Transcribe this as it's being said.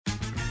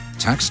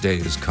Tax day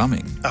is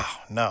coming. Oh,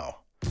 no.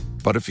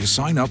 But if you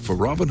sign up for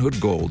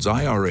Robinhood Gold's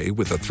IRA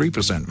with a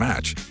 3%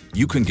 match,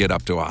 you can get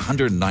up to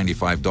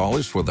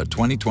 $195 for the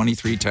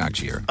 2023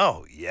 tax year.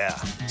 Oh, yeah.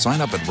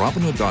 Sign up at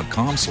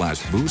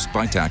Robinhood.com/boost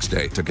by tax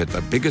day to get the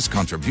biggest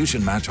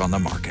contribution match on the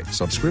market.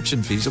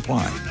 Subscription fees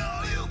apply.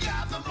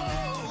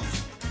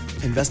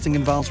 Investing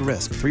involves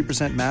risk.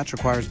 3% match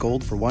requires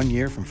gold for 1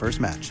 year from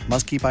first match.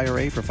 Must keep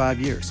IRA for 5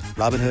 years.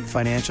 Robinhood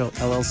Financial,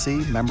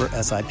 LLC, member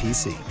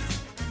SIPC.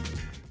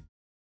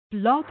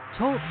 Blog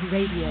Talk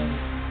Radio.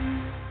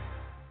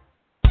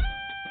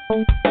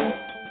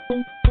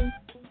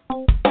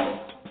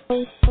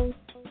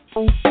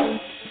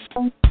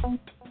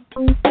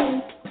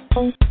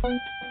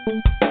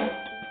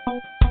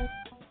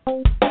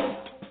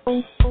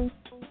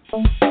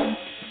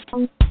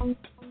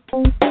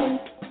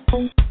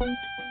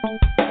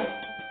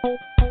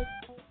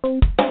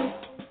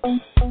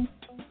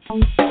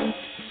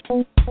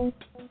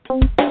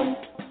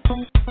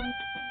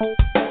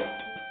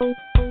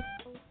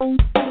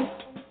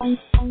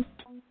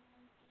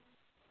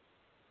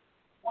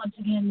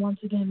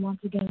 Once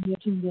again, you're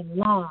tuned in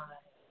live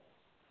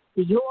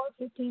to your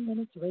 15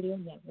 Minutes Radio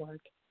Network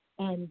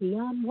and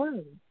Beyond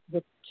Words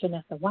with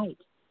Chinissa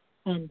White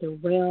and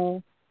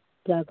Durrel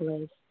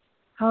Douglas.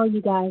 How are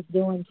you guys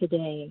doing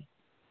today?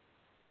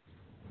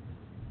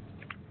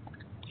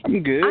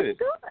 I'm good. I'm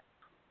good.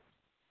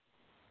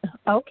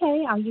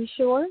 Okay, are you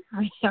sure?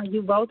 Are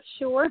you both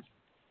sure?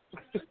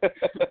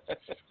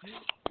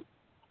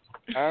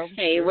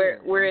 Hey,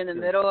 we're in the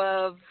middle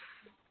of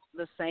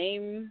the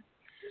same.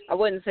 I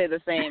wouldn't say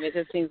the same. It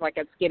just seems like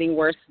it's getting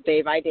worse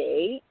day by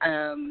day.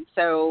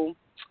 So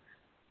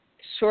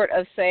short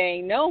of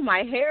saying, no, my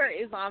hair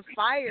is on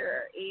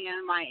fire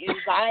and my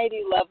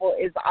anxiety level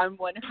is on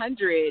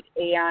 100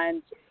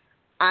 and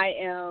I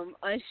am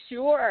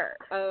unsure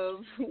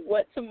of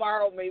what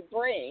tomorrow may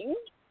bring,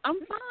 I'm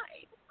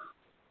fine.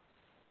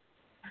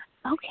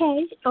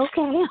 Okay.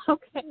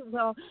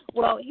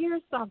 Well,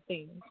 here's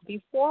something.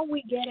 Before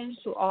we get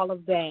into all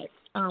of that,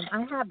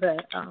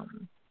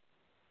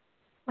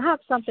 I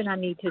have something I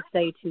need to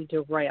say to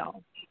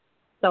Durrel.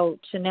 So,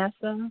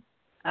 Chinissa,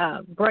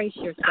 brace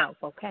yourself,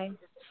 okay?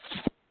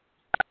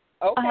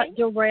 Okay.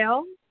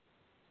 Durrel,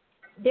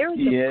 there is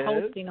a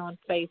posting on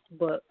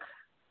Facebook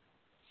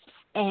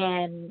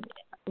and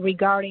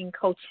regarding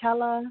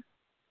Coachella,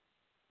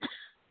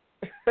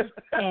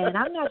 and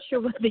I'm not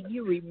sure whether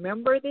you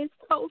remember this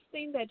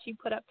posting that you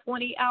put up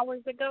 20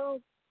 hours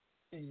ago.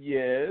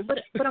 Yes.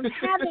 But I'm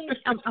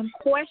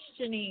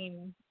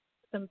questioning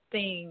some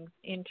things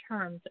in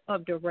terms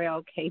of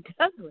Durrel K.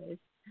 Douglas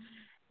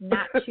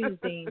not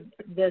choosing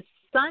the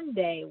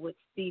Sunday with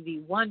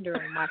Stevie Wonder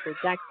and Michael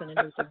Jackson and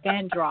Luther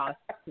Vandross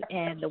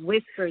and the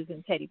Whispers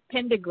and Teddy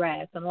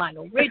Pendergrass and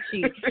Lionel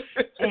Richie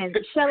and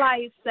shall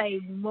I say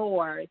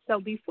more. So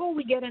before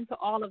we get into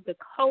all of the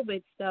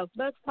COVID stuff,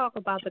 let's talk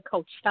about the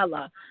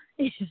Coachella.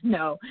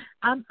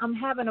 I'm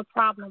having a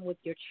problem with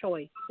your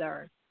choice,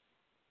 sir.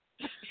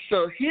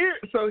 So here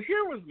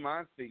was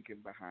my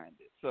thinking behind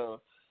it. So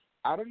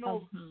I don't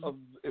know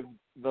if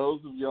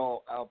those of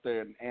y'all out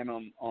there and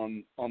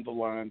on the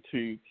line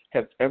too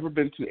have ever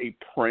been to a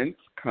Prince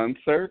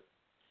concert,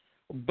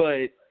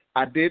 but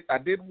I did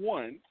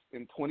once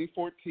in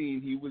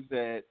 2014. He was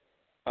at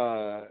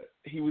the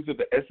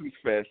Essence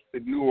Fest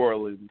in New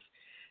Orleans,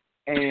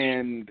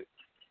 and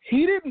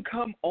he didn't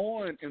come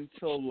on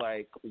until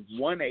like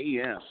 1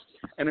 a.m.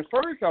 And at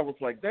first I was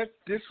like, that's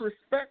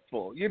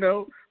disrespectful,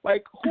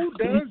 like who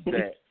does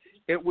that?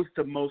 It was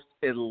the most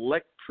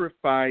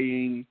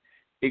electrifying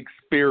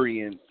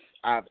experience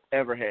I've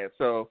ever had.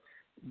 So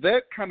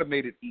that kind of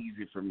made it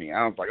easy for me.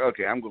 I was like,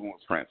 okay, I'm going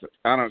with Prince.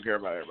 I don't care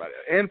about everybody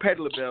else. And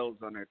Patti LaBelle's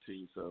on there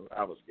too, so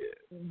I was good.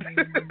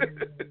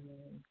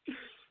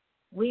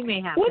 We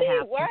may have to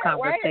have some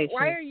conversation.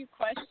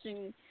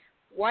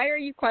 Why are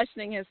you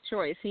questioning his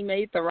choice? He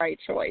made the right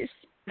choice.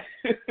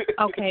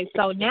 Okay,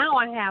 so now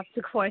I have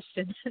to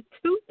question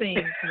two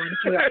things when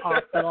we're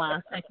off the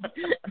line.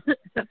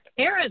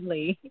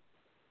 Apparently,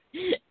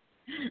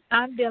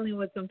 I'm dealing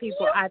with some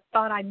people I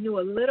thought I knew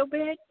a little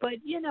bit, but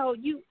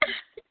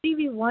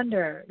Stevie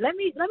Wonder. Let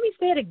me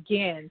say it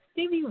again.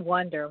 Stevie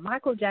Wonder,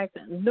 Michael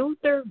Jackson,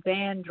 Luther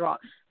Vandross,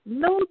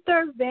 Teddy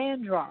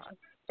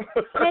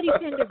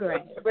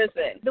Pendergrass,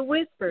 the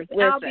Whispers.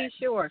 I'll be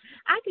sure.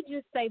 I could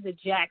just say the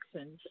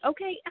Jacksons.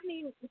 Okay, I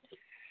mean.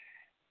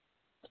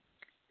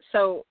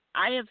 So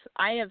I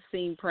have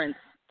seen Prince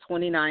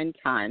 29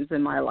 times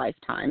in my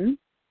lifetime.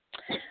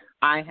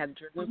 I have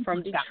driven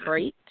from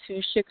Detroit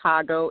to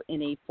Chicago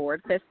in a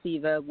Ford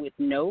Festiva with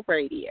no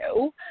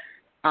radio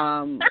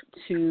to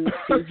see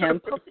him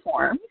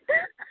perform.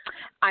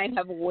 I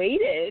have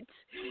waited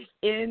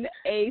in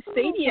a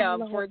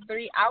stadium for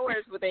 3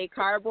 hours with a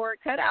cardboard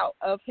cutout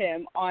of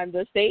him on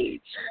the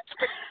stage.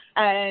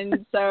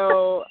 And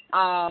so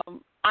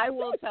I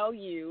will tell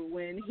you,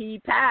 when he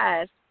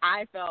passed,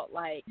 I felt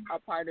like a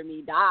part of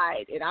me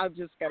died. And I'm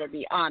just going to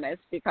be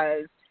honest,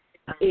 because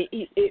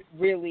it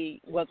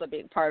really was a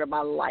big part of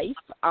my life.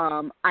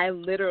 I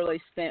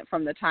literally spent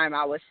from the time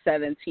I was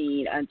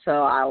 17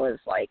 until I was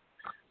like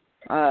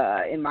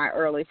in my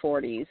early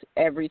 40s,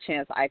 every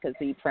chance I could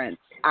see Prince,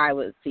 I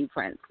would see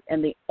Prince.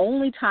 And the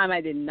only time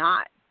I did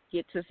not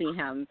get to see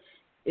him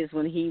is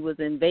when he was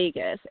in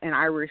Vegas, and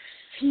I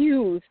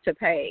refused to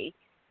pay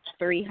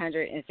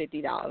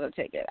 $350 a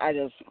ticket. I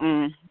just,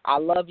 I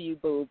love you,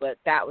 boo, but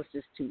that was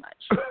just too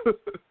much.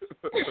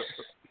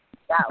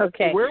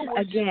 Okay,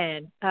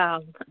 again,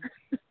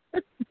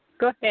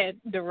 go ahead,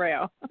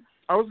 Durrel.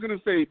 I was going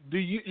to say,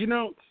 you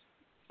know,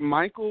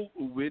 Michael,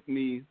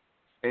 Whitney,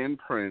 and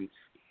Prince,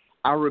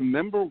 I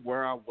remember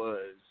where I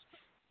was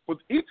with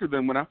each of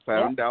them when I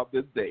found out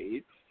that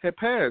they had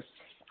passed.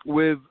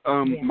 With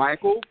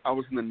Michael, I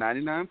was in the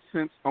 99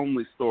 cents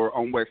only store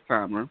on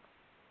Westheimer,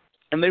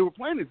 and they were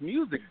playing his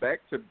music back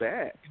to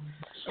back.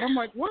 And I'm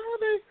like, what are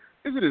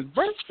they? Is it his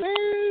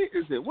birthday?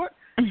 Is it what?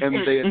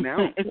 And they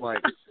announced,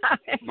 like,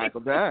 Michael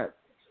died.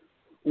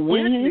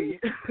 Whitney,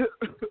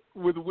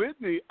 with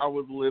Whitney, I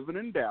was living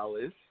in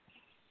Dallas,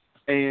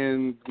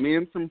 and me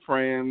and some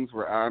friends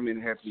were,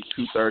 it had to be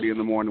 2:30 in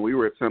the morning. We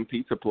were at some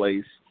pizza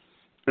place,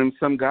 and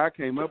some guy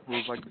came up and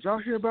was like, did y'all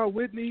hear about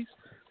Whitney?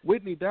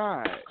 Whitney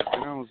died.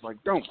 And I was like,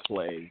 don't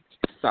play.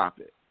 Stop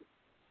it.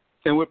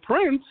 And with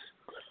Prince,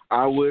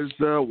 I was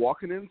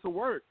walking into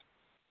work.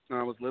 And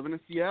I was living in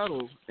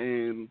Seattle,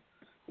 and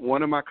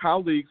one of my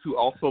colleagues who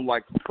also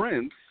liked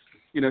Prince,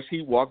 you know,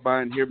 she walked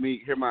by and hear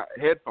my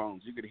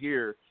headphones. You could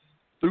hear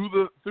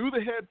through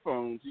the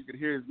headphones, you could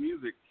hear his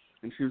music.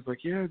 And she was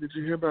like, yeah, did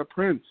you hear about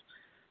Prince?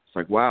 It's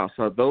like, wow.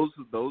 So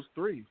those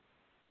three.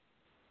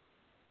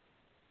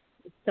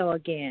 So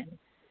again,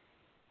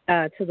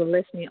 to the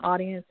listening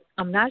audience,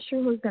 I'm not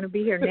sure who's going to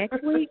be here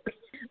next week,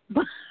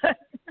 but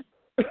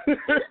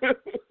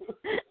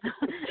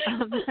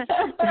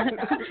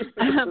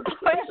I'm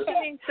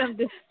questioning some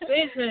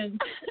decisions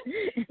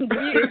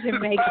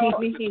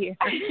making here.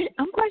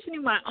 I'm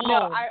questioning my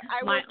own,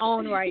 my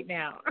own right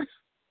now.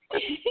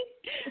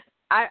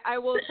 I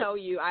will tell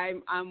you,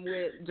 I'm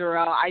with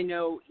Durrel. I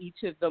know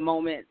each of the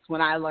moments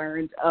when I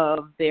learned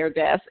of their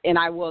deaths, and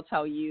I will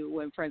tell you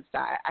when Prince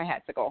died, I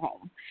had to go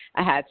home.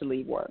 I had to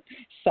leave work.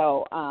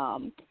 So,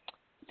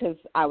 because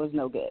I was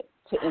no good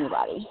to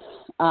anybody.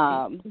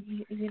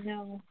 You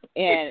know.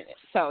 And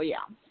so, yeah.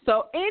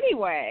 So,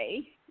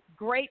 anyway,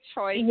 great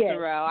choice,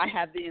 Durrel. I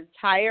have the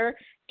entire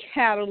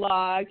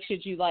catalog.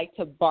 Should you like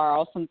to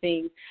borrow some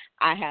things,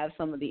 I have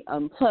some of the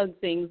unplugged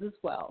things as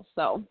well.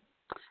 So,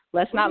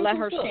 let's not let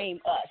her shame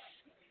us.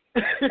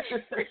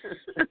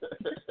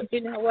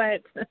 You know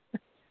what?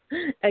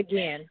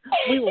 Again,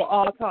 we will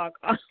all talk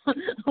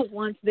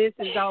once this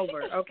is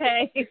over,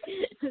 okay?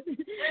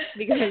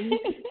 Because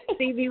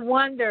Stevie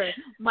Wonder,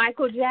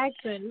 Michael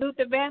Jackson,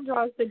 Luther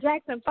Vandross, the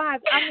Jackson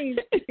 5. I mean,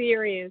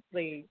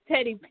 seriously,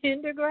 Teddy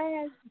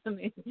Pendergrass. I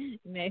mean,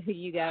 maybe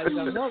you guys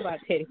don't know about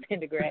Teddy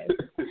Pendergrass.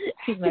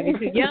 He might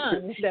be too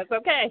young. That's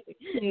okay.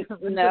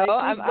 No,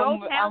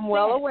 I'm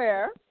well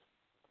aware.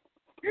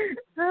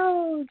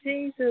 Oh,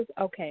 Jesus.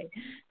 Okay.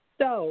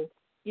 So,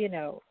 you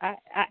know,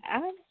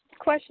 I'm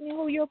questioning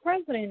who your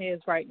president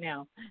is right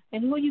now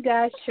and who you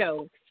guys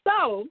chose.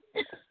 So,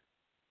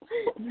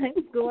 let's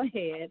go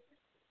ahead.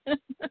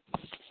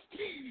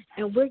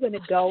 And we're going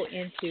to go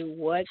into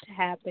what's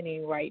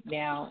happening right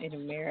now in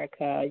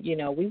America. You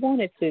know, we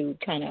wanted to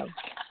kind of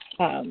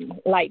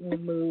lighten the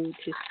mood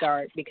to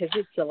start because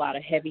it's a lot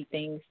of heavy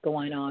things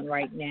going on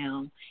right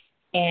now.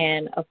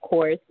 And, of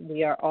course,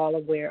 we are all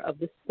aware of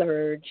the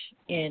surge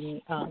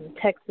in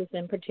Texas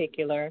in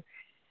particular,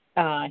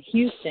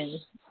 Houston,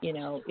 you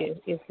know,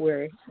 if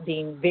we're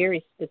being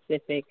very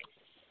specific.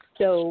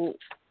 So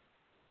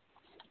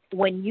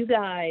when you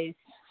guys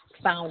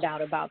found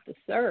out about the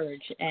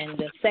surge and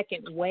the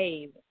second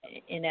wave,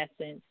 in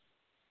essence,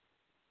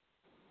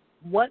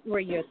 what were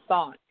your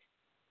thoughts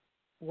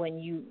when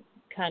you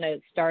kind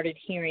of started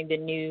hearing the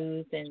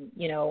news and,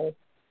 you know,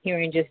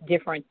 hearing just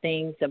different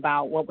things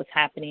about what was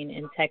happening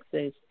in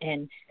Texas?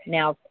 And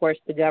now, of course,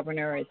 the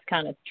governor is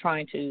kind of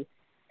trying to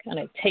kind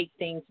of take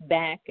things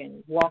back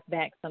and walk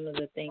back some of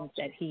the things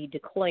that he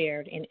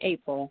declared in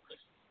April.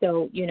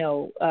 So, you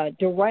know,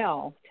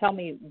 Durrel, tell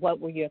me, what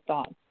were your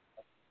thoughts?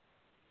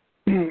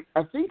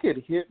 I think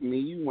it hit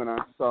me when I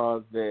saw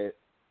that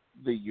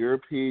the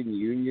European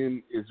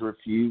Union is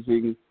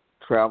refusing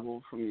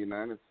travel from the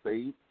United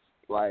States.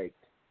 Like,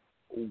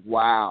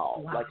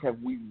 wow. Like, have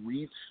we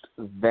reached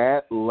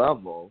that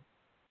level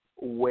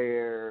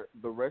where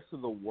the rest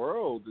of the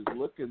world is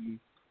looking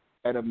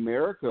at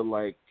America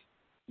like,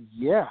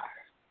 yeah,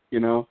 you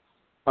know?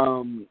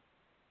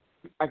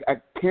 I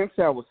can't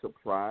say I was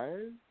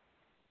surprised.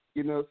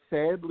 You know,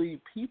 sadly,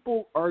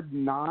 people are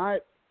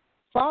not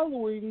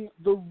following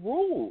the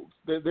rules.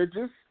 They're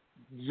just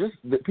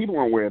that people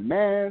aren't wearing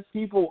masks.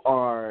 People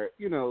are,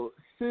 you know,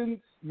 since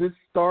this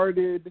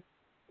started,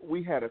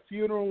 we had a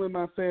funeral in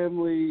my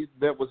family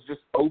that was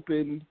just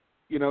open,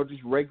 you know,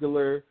 just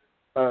regular.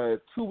 2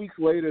 weeks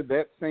later,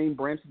 that same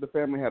branch of the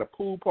family had a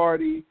pool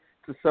party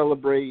to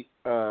celebrate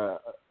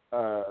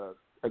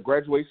a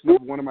graduation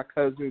of one of my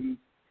cousins,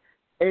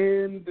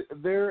 and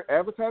they're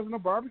advertising a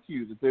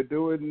barbecue that they're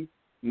doing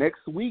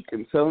next week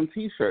and selling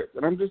T-shirts.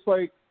 And I'm just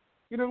like,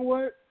 you know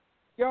what?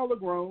 Y'all are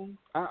grown.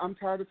 I'm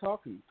tired of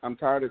talking. I'm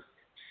tired of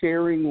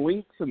sharing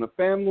links in the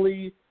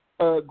family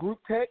group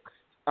text.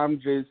 I'm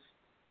just,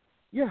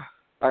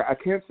 I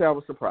can't say I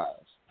was surprised.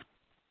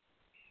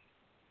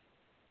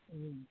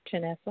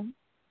 Chinissa?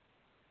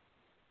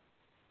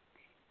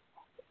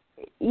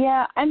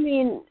 Yeah, I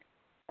mean,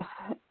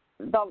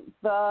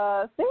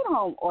 the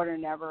stay-at-home order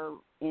never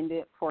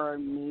ended for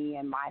me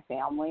and my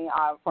family,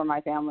 for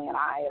my family and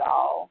I at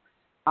all,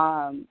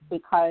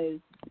 because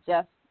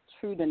just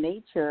true to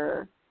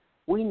nature,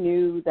 we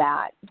knew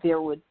that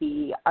there would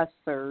be a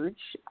surge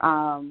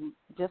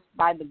just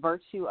by the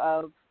virtue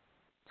of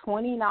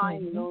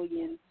 29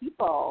 million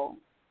people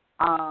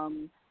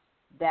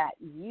that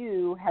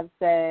you have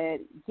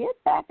said,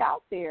 get back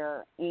out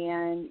there.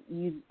 And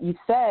you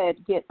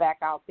said, get back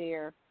out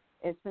there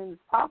as soon as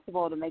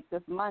possible to make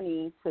this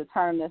money to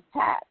turn this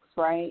tax,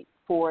 right,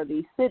 for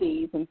these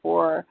cities and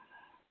for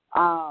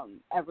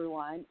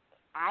everyone.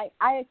 I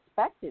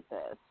expected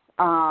this.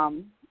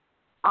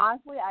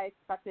 Honestly, I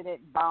expected it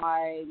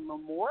by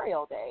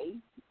Memorial Day.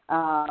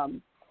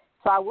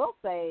 So I will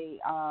say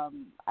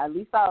at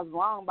least I was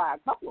wrong by a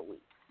couple of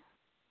weeks.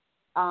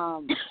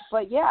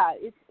 But, yeah,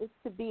 it's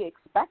to be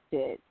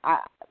expected.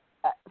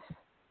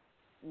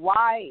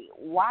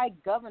 Why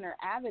Governor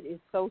Abbott is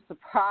so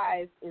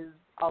surprised is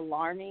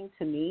alarming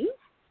to me.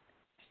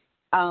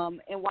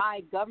 And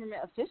why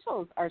government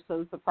officials are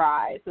so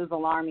surprised is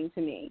alarming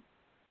to me.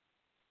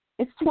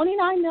 It's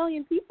 29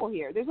 million people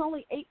here. There's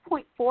only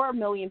 8.4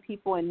 million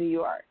people in New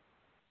York.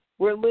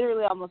 We're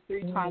literally almost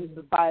 3 times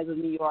the size of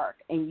New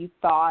York, and you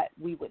thought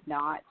we would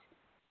not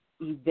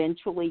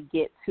eventually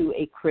get to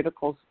a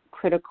critical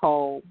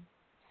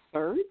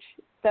surge?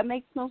 That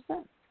makes no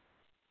sense.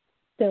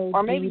 So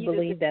or maybe do you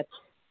believe that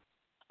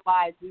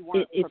we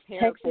weren't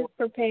prepared Texas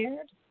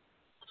prepared?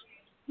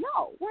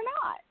 No, we're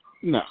not.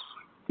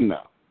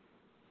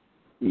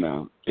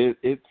 No.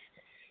 It's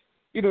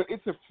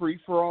it's a free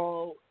for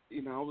all.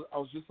 I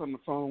was just on the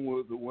phone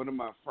with one of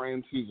my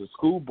friends who's a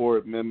school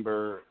board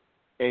member,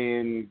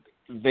 and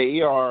they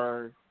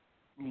are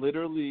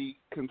literally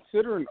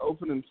considering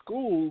opening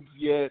schools,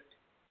 yet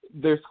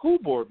their school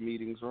board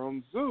meetings are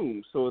on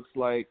Zoom. So it's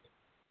like,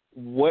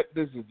 what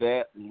does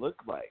that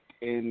look like?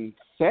 And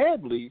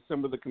sadly,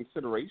 some of the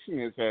consideration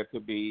has had to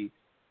be,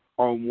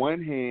 on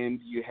one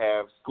hand, you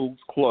have schools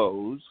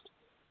closed,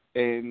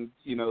 and,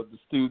 the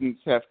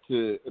students have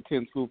to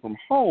attend school from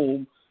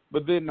home,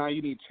 but then now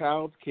you need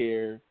child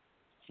care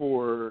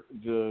for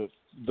the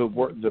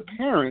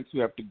parents who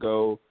have to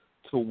go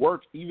to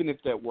work, even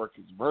if that work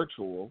is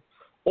virtual.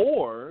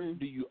 Or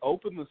do you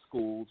open the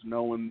schools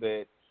knowing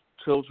that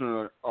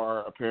children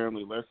are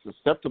apparently less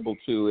susceptible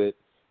to it,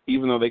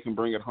 even though they can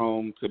bring it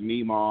home to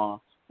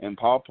Meemaw and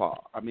Pawpaw?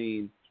 I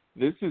mean,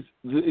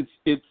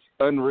 it's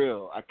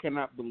unreal. I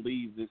cannot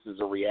believe this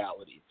is a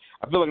reality.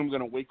 I feel like I'm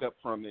going to wake up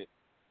from it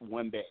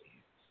one day.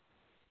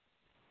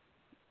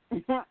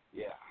 Yeah.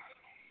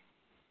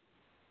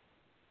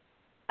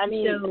 I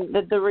mean,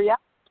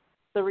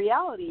 the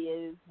reality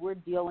is we're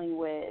dealing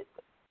with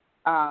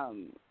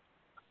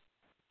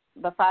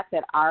the fact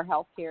that our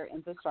healthcare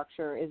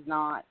infrastructure is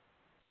not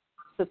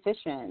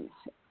sufficient,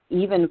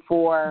 even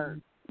for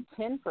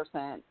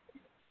 10%,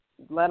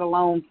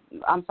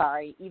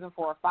 even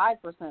for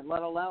 5%,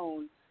 let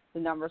alone the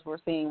numbers we're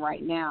seeing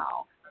right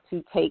now,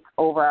 to take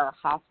over our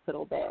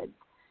hospital beds.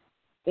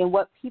 And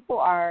what people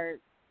are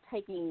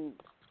taking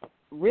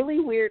really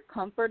weird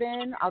comfort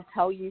in, I'll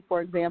tell you,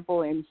 for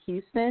example, in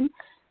Houston,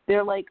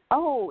 they're like,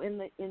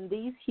 in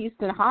these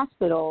Houston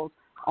hospitals,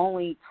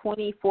 only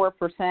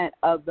 24%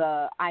 of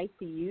the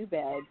ICU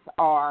beds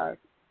are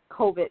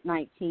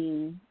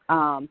COVID-19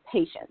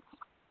 patients.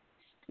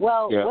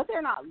 Well, what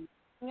they're not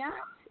looking at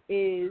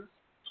is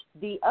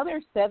the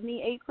other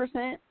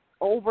 78%,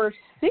 over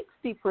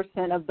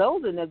 60% of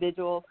those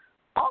individuals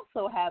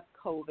also have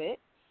COVID,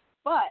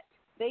 but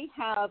they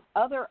have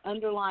other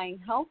underlying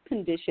health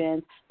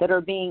conditions that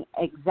are being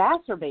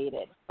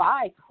exacerbated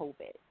by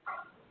COVID.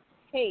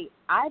 Hey,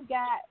 I've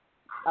got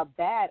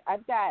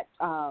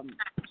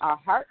a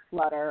heart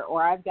flutter,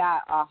 or I've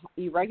got a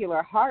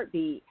irregular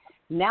heartbeat.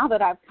 Now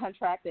that I've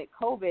contracted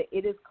COVID,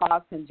 it has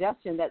caused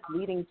congestion that's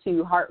leading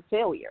to heart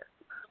failure.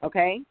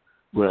 Okay?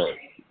 Right.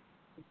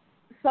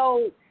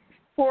 So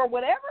for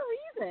whatever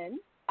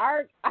reason,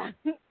 our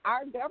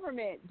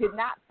government did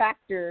not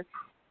factor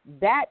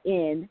that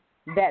in,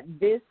 that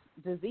this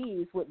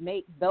disease would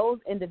make those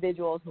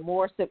individuals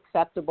more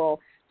susceptible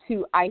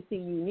to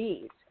ICU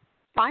needs.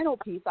 Final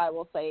piece I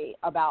will say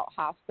about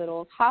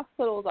hospitals.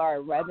 Hospitals are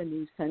a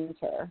revenue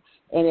center,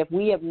 and if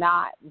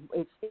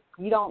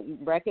you don't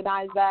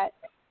recognize that,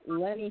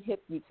 let me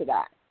hip you to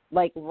that.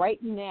 Like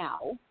right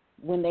now,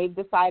 when they've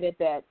decided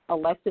that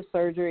elective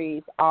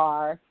surgeries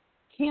are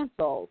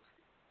canceled,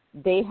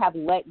 they have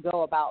let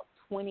go about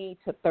 20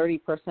 to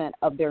 30%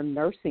 of their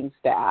nursing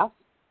staff,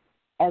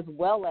 as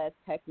well as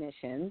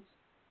technicians.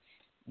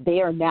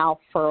 they are now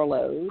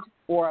furloughed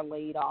or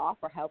laid off,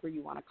 or however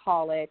you want to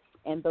call it,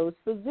 and those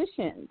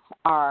physicians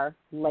are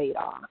laid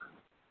off.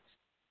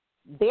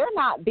 They're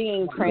not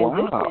being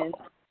transitioned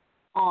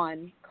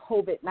on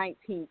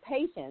COVID-19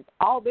 patients.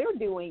 All they're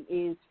doing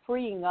is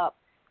freeing up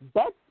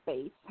bed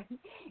space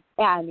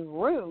and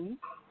rooms,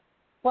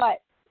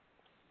 but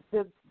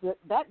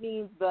that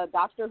means the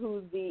doctor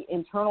who's the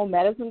internal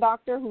medicine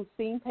doctor who's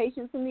seeing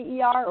patients in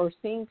the ER or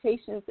seeing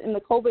patients in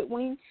the COVID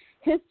wing,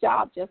 his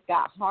job just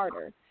got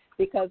harder.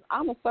 Because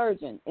I'm a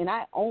surgeon and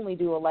I only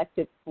do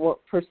elective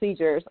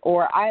procedures,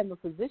 or I am a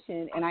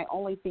physician and I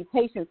only see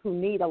patients who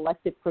need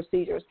elective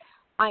procedures.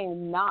 I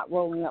am not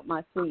rolling up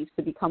my sleeves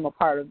to become a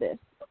part of this.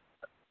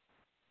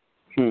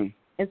 And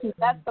so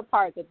that's the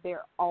part that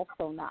they're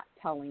also not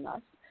telling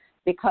us,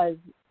 because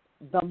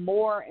the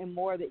more and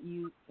more that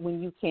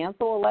when you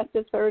cancel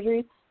elective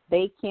surgeries,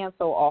 they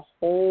cancel a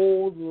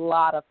whole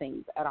lot of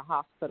things at a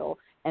hospital,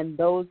 and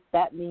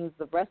that means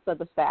the rest of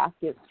the staff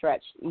gets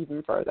stretched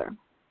even further.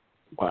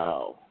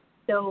 Wow.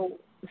 So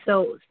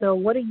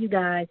what do you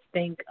guys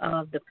think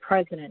of the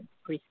president's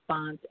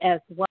response,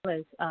 as well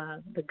as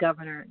the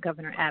Governor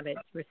Abbott's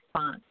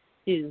response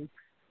to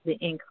the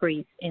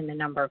increase in the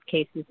number of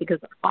cases? Because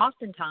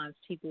oftentimes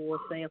people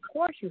will say, of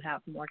course you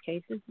have more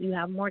cases, you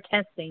have more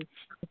testing.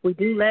 If we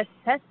do less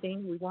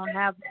testing, we won't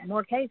have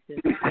more cases,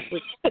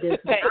 which does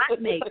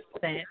not make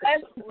sense.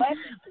 Let's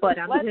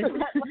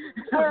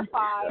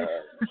clarify.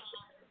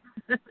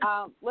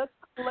 Let's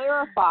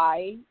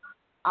clarify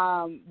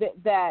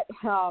that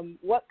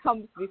what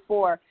comes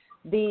before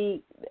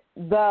the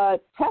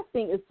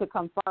testing is to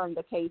confirm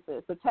the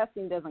cases. The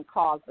testing doesn't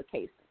cause the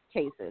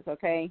cases,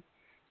 okay?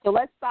 So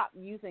let's stop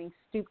using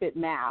stupid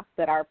math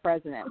that our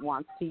president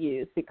wants to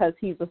use, because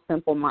he's a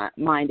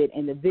simple-minded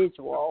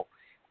individual.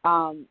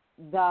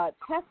 The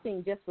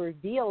testing just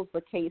reveals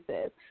the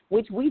cases,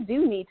 which we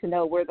do need to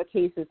know where the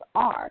cases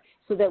are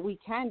so that we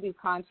can do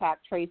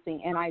contact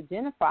tracing and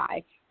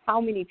identify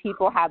how many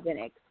people have been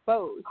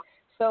exposed.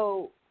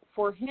 So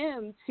for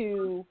him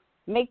to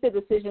make the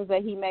decisions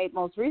that he made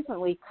most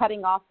recently,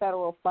 cutting off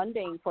federal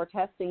funding for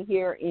testing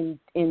here in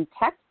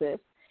Texas,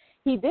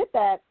 he did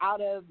that out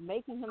of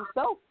making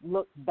himself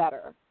look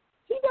better.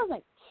 He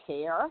doesn't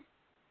care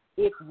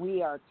if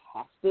we are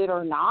tested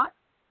or not.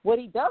 What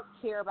he does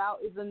care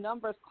about is the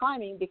numbers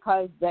climbing,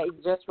 because they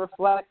just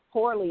reflect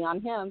poorly on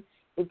him.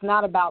 It's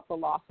not about the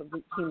loss of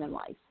human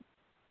life.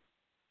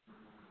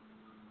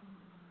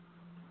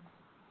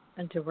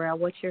 And Durrel,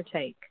 what's your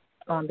take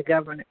on the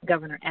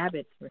Governor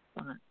Abbott's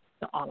response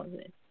to all of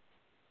this?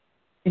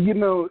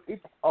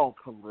 It's all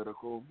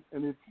political,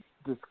 and it's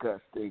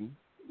disgusting.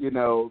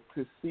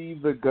 To see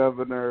the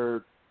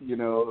governor,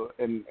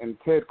 and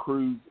Ted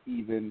Cruz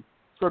even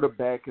sort of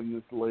backing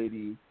this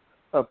lady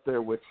up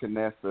there with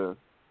Chinissa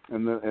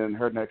in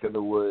her neck of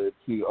the woods,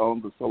 who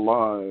owned the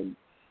salon,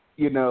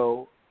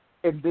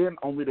 and then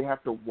only to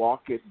have to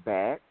walk it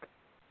back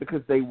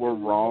because they were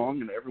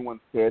wrong and everyone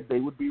said they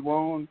would be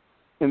wrong.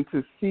 And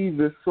to see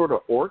this sort of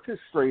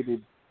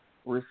orchestrated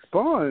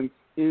response,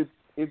 it's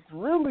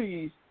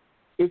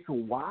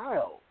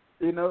wild,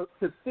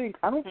 to think.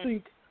 I don't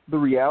think the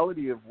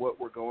reality of what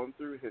we're going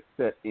through has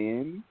set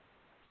in.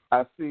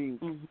 I think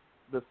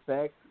the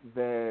fact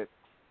that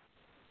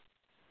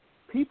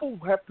people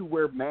have to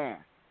wear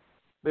masks.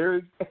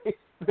 There's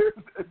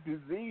a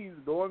disease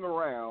going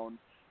around,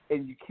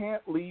 and you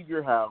can't leave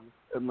your house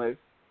unless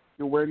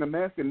you're wearing a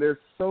mask. And there's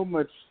so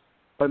much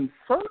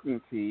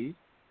uncertainty.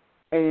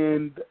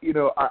 And,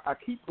 I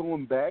keep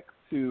going back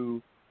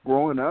to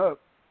growing up.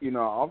 I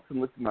often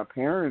look at my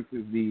parents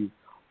as these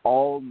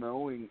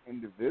all-knowing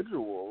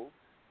individuals.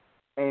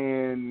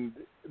 And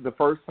the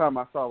first time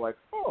I saw,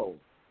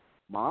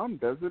 Mom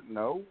doesn't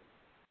know,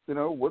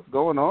 what's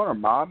going on, or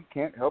Mom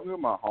can't help me with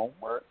my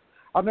homework.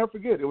 I'll never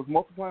forget. It was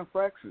multiplying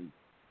fractions,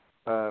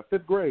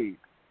 5th grade.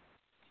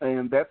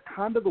 And that's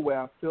kind of the way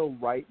I feel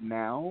right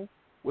now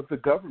with the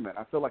government.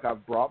 I feel like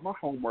I've brought my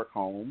homework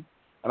home,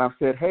 and I've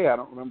said, hey, I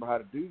don't remember how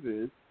to do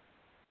this.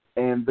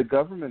 And the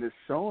government is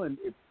showing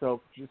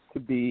itself just to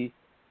be,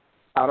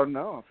 I don't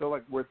know, I feel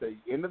like we're at the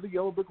end of the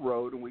yellow brick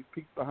road, and we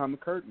peeked behind the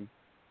curtain.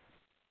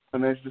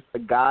 And there's just a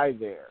guy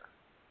there,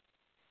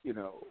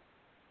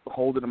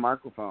 holding a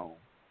microphone.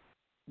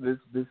 This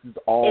is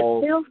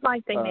all. It feels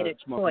like they made a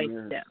choice,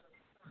 though.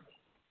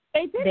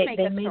 They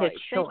made a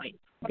choice.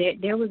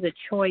 There was a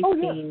choice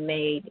being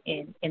made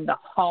in the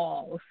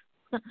halls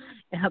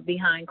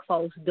behind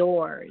closed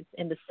doors.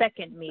 In the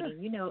second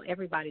meeting,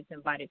 everybody's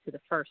invited to the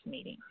first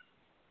meeting.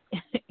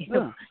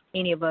 If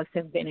any of us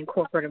have been in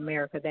corporate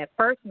America, that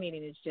first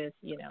meeting is just,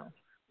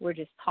 we're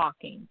just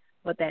talking.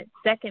 But that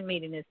second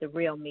meeting is the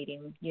real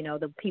meeting.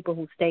 The people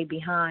who stay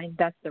behind,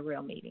 that's the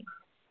real meeting.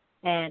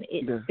 And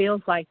it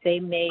feels like they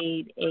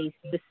made a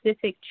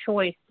specific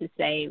choice to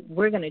say,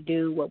 we're going to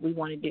do what we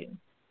want to do.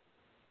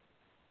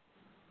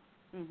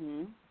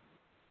 Mm-hmm.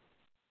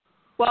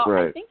 Well,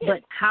 right. I think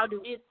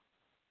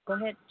go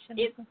ahead,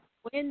 Chinissa.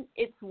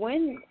 It's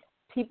when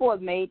people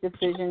have made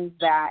decisions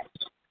that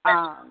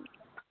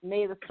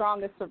may the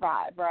strongest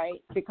survive,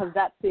 right? Because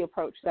that's the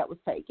approach that was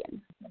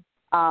taken.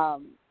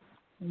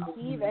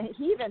 he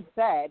even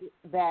said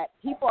that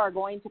people are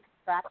going to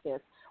contract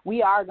this.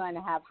 We are going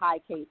to have high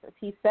cases.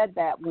 He said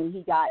that when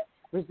he got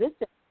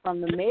resistance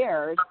from the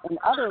mayors and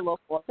other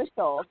local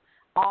officials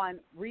on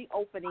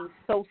reopening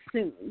so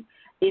soon,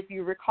 if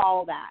you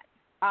recall that.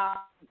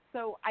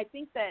 So I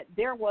think that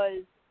there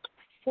was,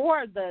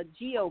 for the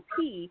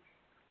GOP,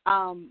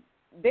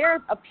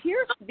 there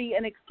appears to be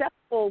an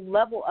acceptable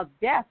level of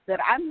death that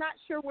I'm not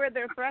sure where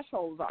their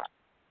thresholds are.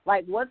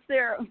 Like, what's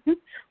their, is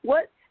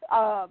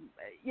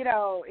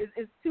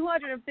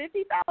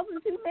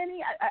 250,000 too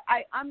many?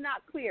 I'm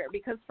not clear,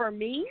 because for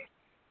me,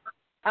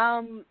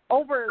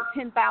 over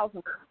 10,000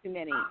 is too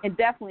many, and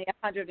definitely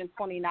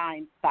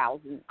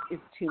 129,000 is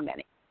too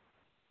many.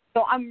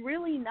 So I'm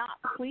really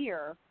not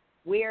clear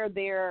where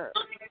their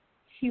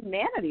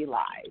humanity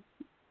lies.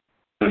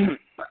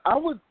 I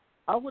would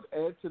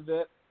add to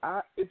that.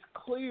 It's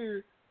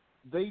clear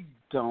they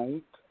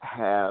don't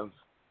have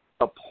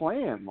a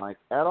plan, like,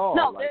 at all.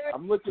 No, like,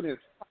 I'm looking at.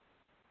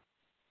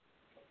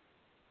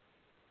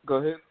 Go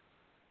ahead.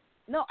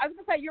 No, I was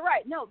going to say, you're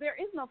right. No, there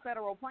is no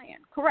federal plan.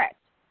 Correct.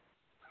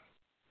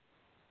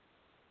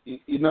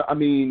 I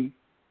mean,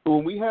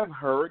 when we have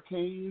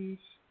hurricanes,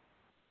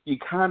 you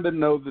kind of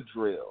know the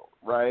drill,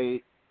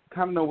 right?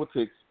 Kind of know what to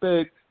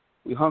expect.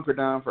 We hunker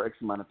down for X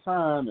amount of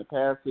time. It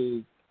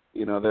passes.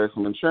 There's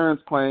some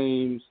insurance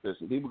claims. There's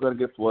some people going to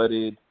get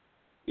flooded,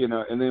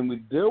 and then we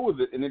deal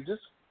with it. And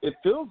it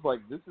feels like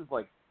this is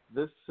like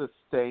this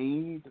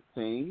sustained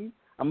thing.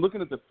 I'm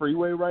looking at the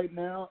freeway right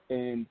now,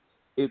 and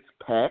it's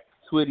packed,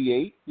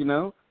 288,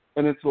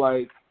 and it's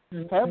like,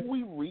 have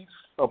we reached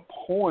a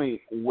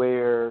point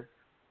where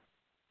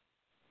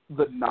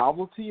the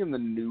novelty and the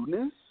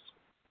newness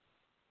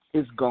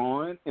is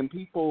gone, and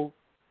people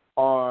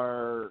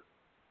are,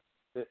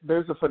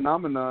 there's a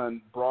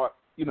phenomenon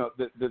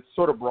that's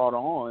sort of brought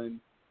on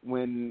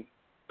when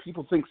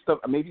people think stuff,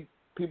 maybe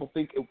people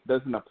think it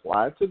doesn't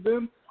apply to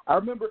them. I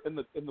remember in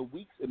the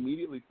weeks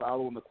immediately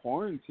following the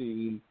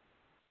quarantine,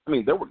 I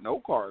mean, there were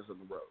no cars on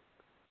the road,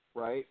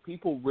 right?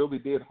 People really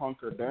did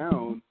hunker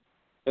down,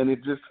 and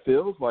it just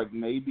feels like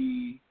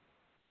maybe,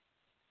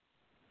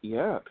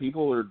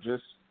 people are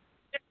just,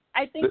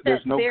 I think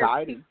there's no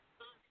guidance.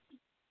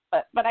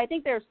 But I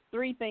think there's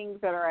three things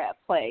that are at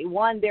play.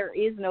 One, there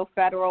is no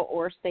federal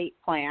or state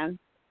plan.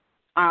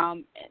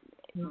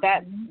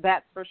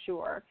 That's for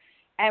sure.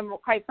 And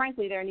quite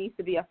frankly, there needs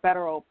to be a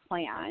federal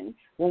plan.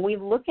 When we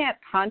look at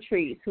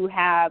countries who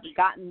have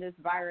gotten this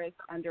virus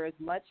under as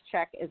much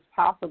check as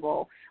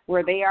possible,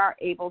 where they are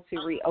able to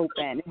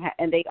reopen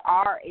and they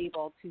are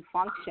able to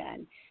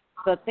function,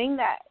 the thing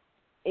that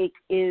it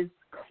is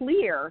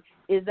clear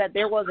is that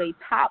there was a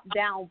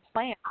top-down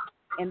plan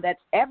and that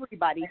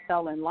everybody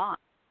fell in line.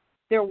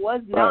 There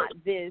was not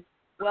this,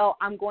 well,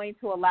 I'm going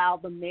to allow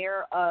the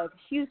mayor of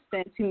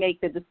Houston to make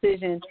the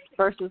decision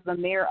versus the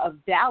mayor of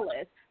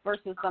Dallas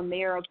versus the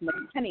mayor of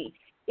McKinney.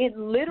 It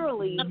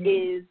literally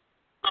is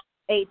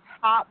a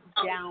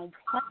top-down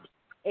plan,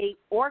 a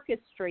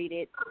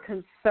orchestrated,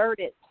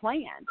 concerted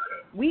plan.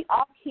 We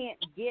all can't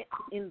get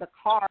in the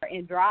car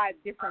and drive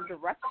different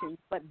directions,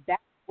 but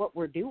that's what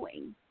we're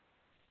doing.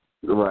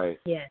 Right.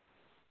 Yes.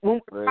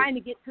 When we're trying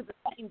to get to the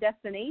same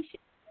destination.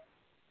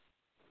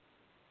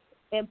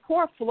 And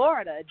poor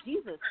Florida,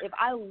 Jesus, if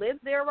I lived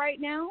there right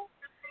now,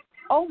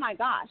 oh my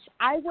gosh,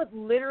 I would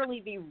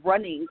literally be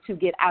running to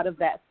get out of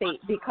that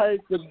state, because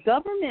the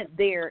government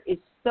there is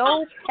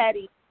so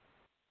petty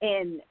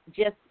and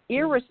just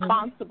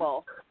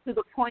irresponsible to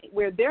the point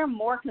where they're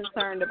more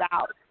concerned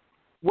about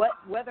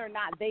whether or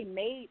not they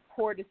made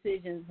poor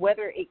decisions,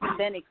 whether it's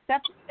been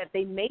accepted that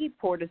they made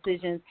poor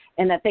decisions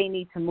and that they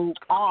need to move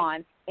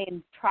on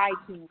and try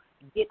to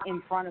get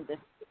in front of this.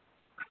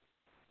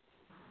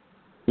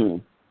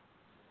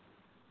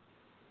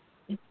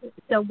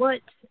 So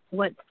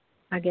what's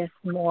I guess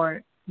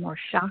more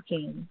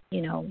shocking,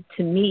 to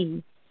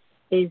me,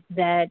 is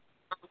that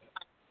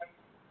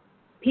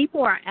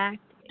people are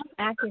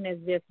acting as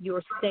if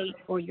your state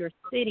or your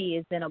city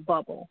is in a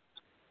bubble,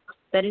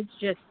 that it's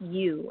just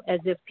you, as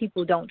if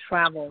people don't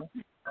travel,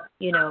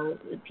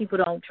 people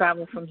don't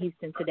travel from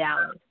Houston to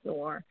Dallas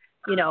or,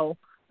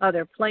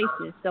 other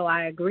places. So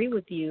I agree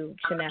with you,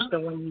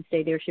 Chinissa, when you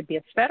say there should be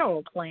a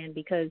federal plan,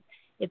 because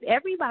if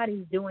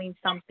everybody's doing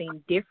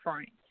something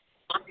different,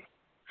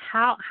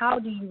 how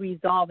do you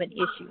resolve an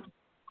issue?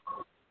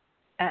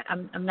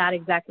 I'm not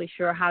exactly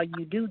sure how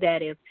you do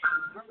that. If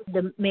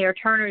the Mayor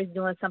Turner is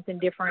doing something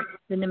different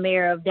than the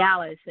mayor of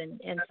Dallas and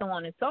so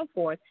on and so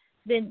forth,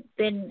 then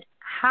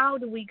how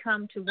do we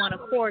come to one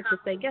accord to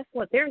say, guess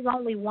what, there's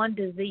only one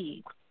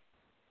disease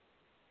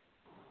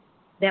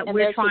that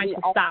we're trying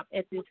to stop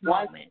at this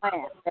moment.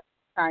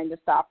 Trying to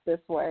stop this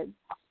way.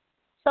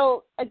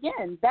 So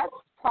again, that's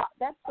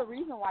the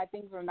reason why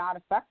things are not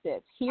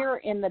effective. Here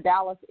in the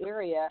Dallas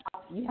area,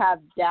 you have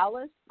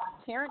Dallas,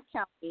 Tarrant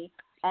County,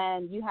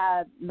 and you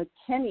have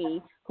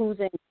McKinney, who's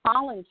in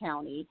Collin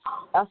County.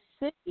 A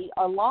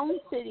lone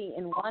city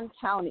in one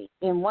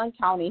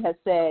county has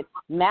said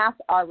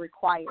masks are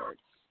required.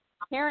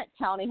 Tarrant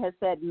County has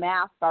said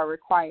masks are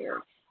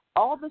required.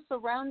 all the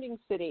surrounding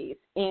cities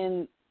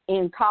in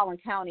Collin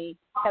County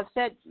have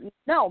said,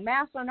 no,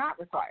 masks are not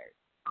required.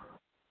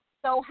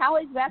 So how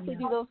exactly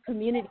do those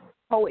communities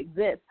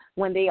coexist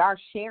when they are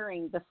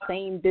sharing the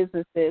same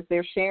businesses,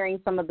 they're sharing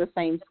some of the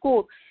same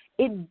schools?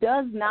 It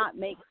does not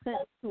make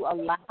sense to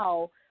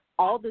allow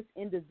all this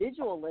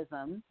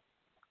individualism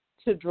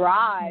to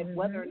drive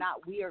whether or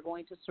not we are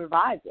going to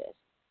survive this.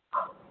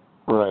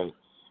 Right.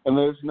 And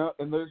there's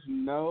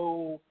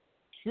no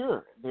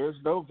cure. There's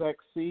no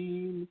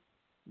vaccine.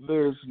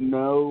 There's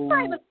no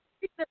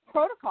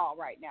protocol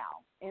right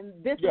now. And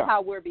this is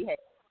how we're behaving.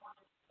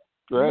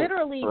 Right.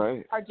 Literally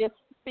are just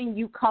keeping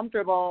you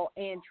comfortable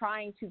and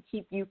trying to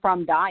keep you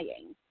from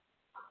dying.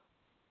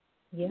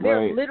 Yeah.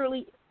 They're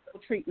literally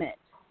treatment.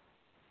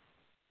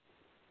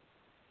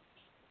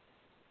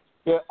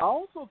 Yeah, I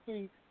also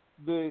think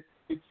that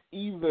it's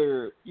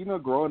either,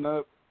 growing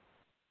up,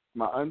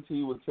 my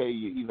auntie would say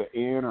you either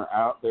in or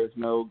out. There's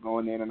no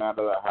going in and out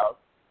of the house,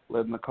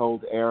 letting the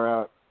cold air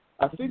out.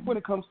 I think when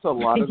it comes to a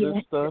lot of this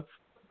stuff,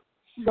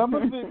 some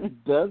of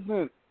it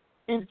doesn't,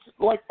 it's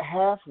like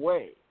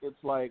halfway. It's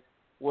like,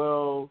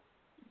 well,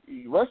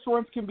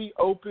 restaurants can be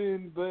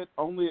open, but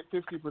only at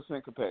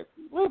 50%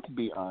 capacity. Let's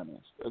be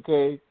honest,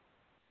 okay?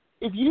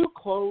 If you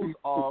close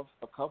off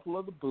a couple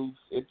of the booths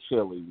at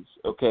Chili's,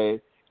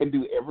 okay, and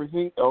do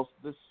everything else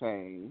the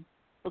same,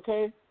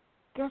 okay,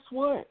 guess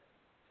what?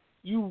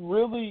 You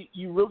really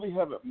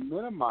haven't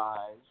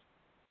minimized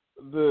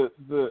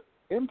the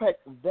impact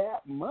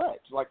that much.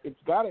 Like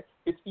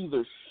it's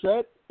either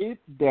shut it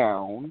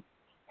down,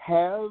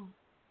 have,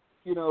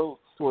 so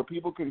where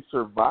people can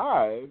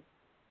survive,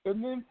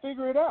 and then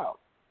figure it out.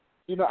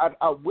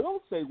 I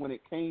will say when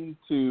it came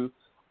to,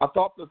 I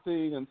thought the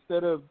thing,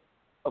 instead of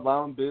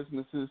allowing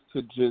businesses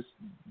to just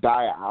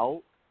die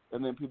out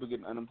and then people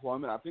getting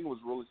unemployment, I think it was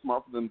really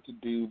smart for them to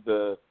do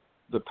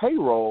the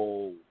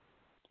payroll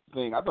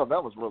thing. I thought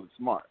that was really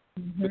smart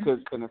because,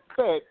 in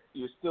effect,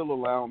 you're still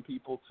allowing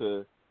people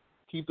to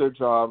keep their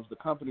jobs. The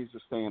companies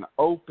are staying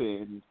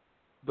open,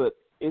 but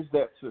is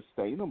that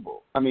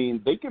sustainable? I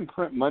mean, they can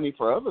print money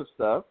for other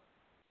stuff.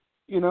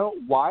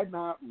 Why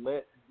not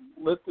let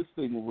this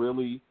thing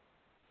really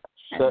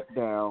shut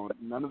down?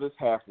 None of this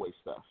halfway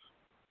stuff.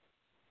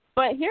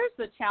 But here's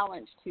the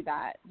challenge to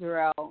that,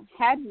 Durrel.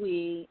 Had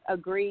we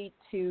agreed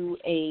to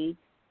a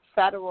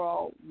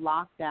federal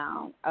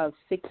lockdown of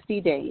 60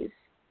 days,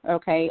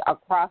 okay,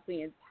 across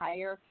the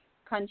entire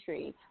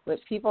country, with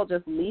people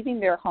just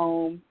leaving their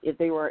home if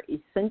they were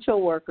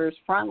essential workers,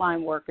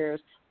 frontline workers,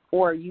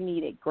 or you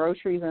needed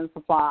groceries and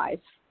supplies,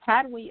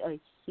 had we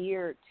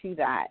adhered to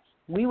that,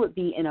 we would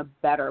be in a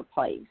better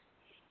place.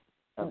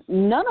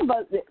 None of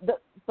us,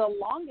 the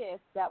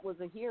longest that was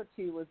adhered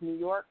to was New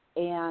York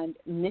and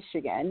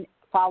Michigan,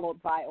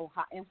 followed by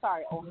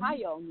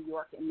Ohio, New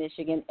York, and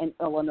Michigan, and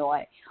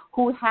Illinois,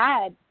 who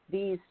had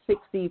these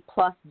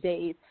 60-plus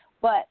days.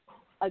 But,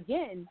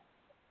 again,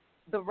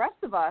 the rest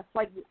of us,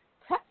 like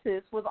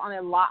Texas, was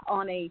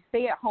on a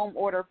stay-at-home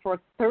order for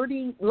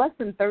less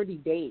than 30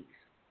 days.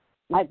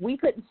 Like, we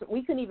couldn't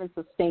even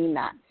sustain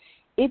that.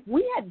 If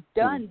we had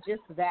done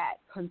just that,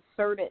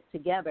 concerted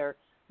together,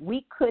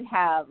 we could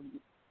have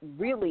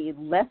really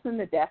lessened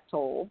the death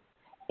toll,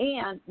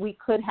 and we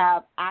could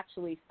have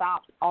actually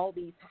stopped all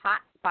these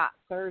hotspot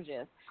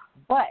surges.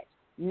 But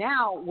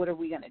now what are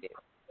we going to do?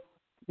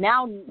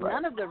 Now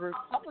none of the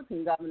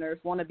Republican governors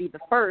want to be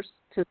the first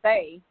to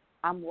say,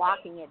 I'm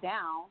locking it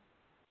down,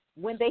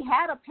 when they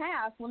had a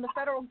pass when the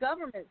federal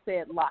government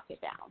said lock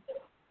it down.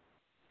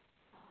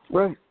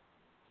 Right.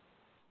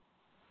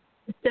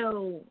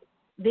 So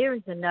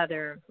there's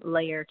another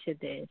layer to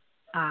this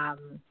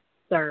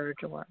surge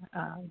or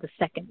the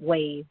second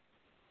wave,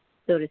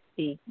 so to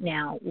speak.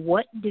 Now,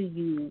 what do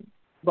you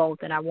both,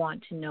 and I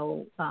want to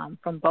know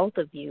from both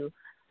of you,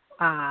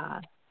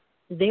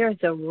 there's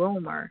a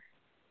rumor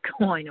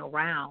going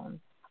around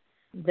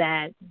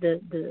that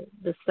the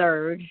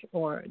surge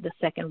or the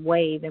second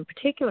wave, in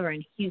particular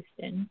in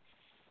Houston,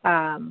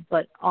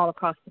 but all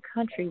across the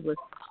country, was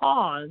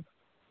caused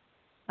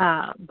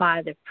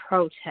by the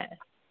protests.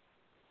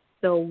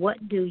 So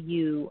what do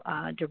you,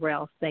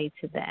 Durrel, say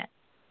to that?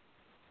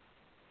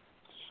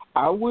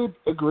 I would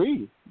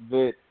agree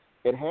that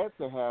it had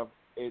to have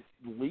at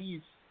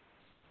least,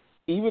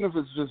 even if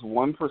it's just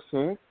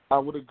 1%, I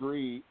would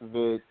agree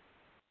that,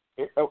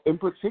 in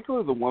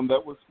particular, the one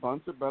that was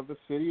sponsored by the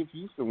city of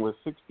Houston, where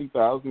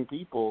 60,000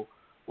 people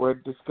were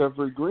at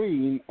Discovery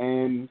Green,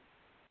 and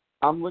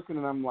I'm looking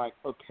and I'm like,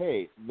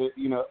 okay,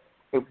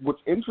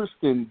 what's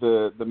interesting,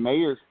 the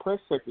mayor's press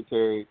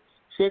secretary,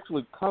 she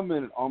actually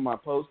commented on my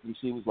post, and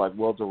she was like,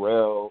 well,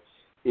 Durrel,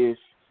 if,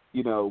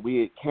 we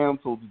had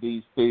canceled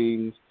these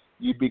things,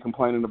 you'd be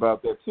complaining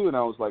about that too. And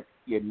I was like,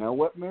 you know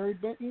what, Mary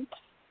Benton?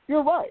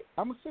 You're right.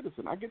 I'm a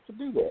citizen. I get to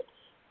do that.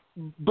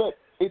 But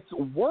it's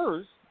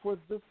worse for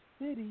the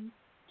city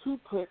to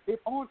put it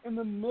on in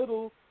the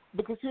middle,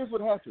 because here's what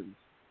happens.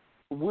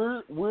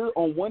 We're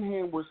on one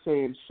hand, we're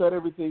saying shut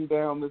everything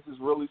down. This is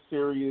really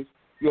serious.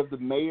 You have the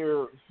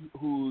mayor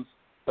who's,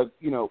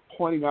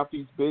 pointing out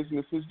these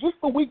businesses just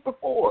the week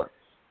before.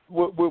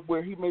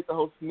 where he made the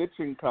whole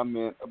snitching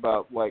comment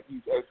about, like,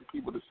 he's asking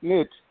people to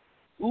snitch.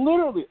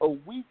 Literally a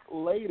week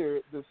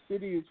later, the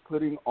city is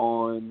putting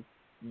on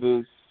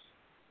this,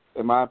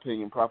 in my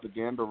opinion,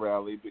 propaganda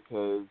rally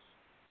because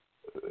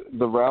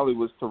the rally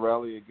was to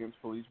rally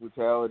against police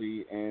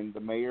brutality, and the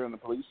mayor and the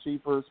police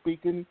chief are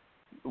speaking.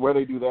 Where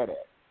they do that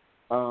at?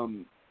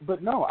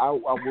 But no, I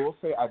will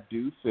say I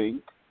do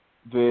think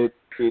that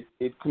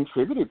it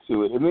contributed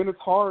to it. And then it's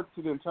hard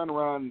to then turn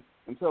around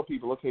and tell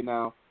people, okay,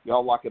 now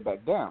y'all lock it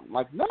back down.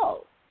 Like,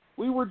 no,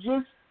 we were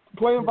just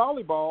playing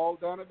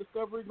volleyball down at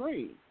Discovery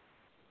Green.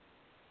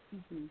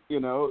 Mm-hmm. You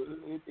know,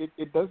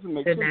 it doesn't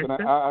make sense, and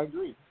I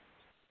agree.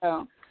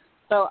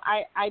 So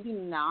I do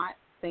not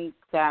think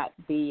that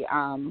the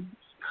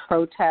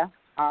protests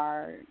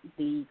are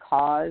the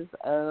cause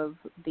of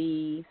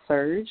the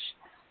surge.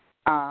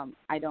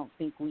 I don't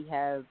think we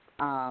have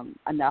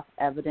enough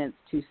evidence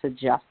to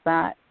suggest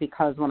that,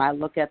 because when I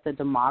look at the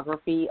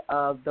demography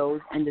of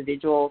those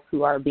individuals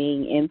who are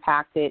being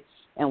impacted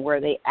and where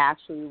they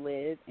actually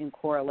live in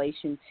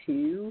correlation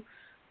to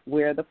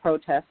where the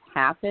protests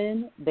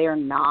happen,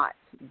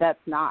 that's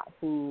not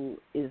who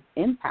is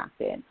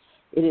impacted.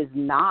 It is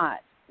not,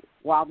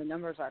 while the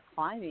numbers are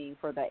climbing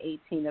for the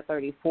 18 to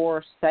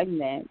 34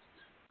 segment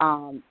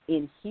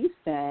in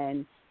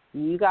Houston,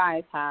 you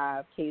guys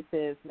have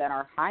cases that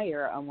are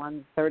higher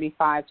among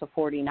 35 to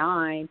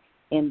 49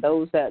 in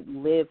those that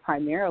live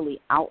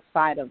primarily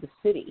outside of the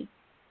city.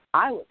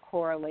 I would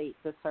correlate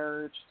the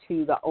surge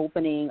to the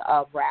opening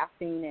of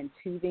rafting and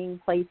tubing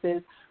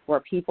places where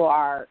people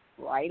are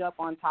right up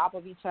on top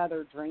of each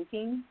other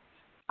drinking.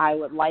 I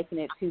would liken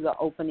it to the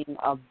opening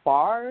of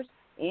bars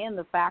and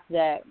the fact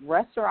that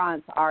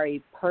restaurants are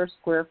a per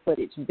square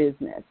footage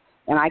business.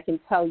 And I can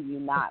tell you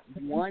not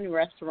one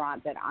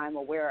restaurant that I'm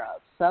aware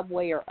of,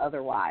 Subway or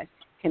otherwise,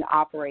 can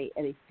operate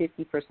at a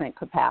 50%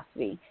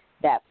 capacity.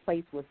 That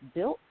place was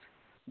built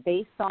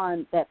based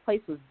on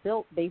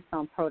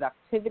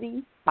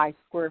productivity by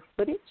square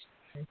footage.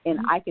 And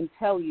I can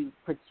tell you,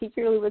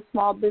 particularly with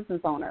small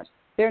business owners,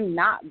 they're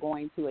not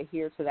going to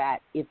adhere to that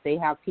if they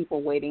have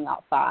people waiting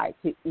outside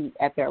to eat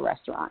at their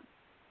restaurant.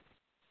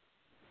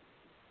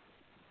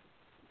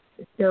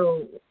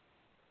 So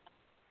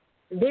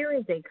there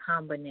is a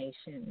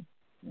combination.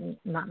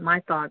 My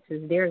thoughts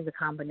is there is a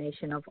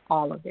combination of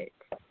all of it.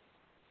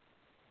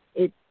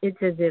 It's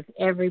as if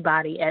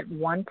everybody at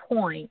one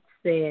point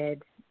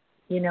said,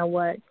 you know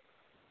what,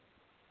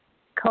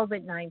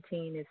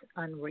 COVID-19 is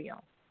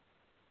unreal.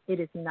 It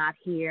is not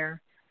here.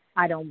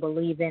 I don't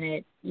believe in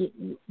it.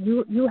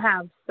 You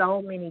have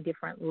so many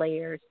different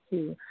layers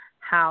to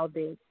how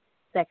this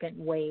second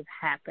wave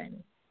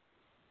happened.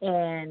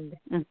 And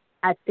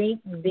I think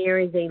there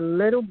is a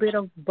little bit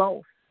of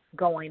both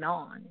going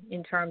on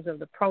in terms of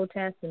the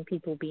protests and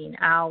people being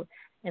out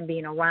and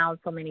being around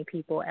so many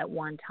people at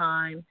one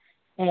time.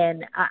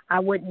 And I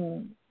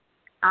wouldn't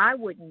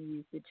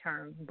use the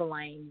term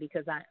blame,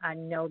 because I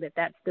know that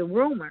that's the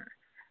rumor,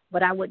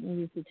 but I wouldn't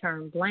use the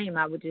term blame.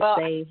 I would just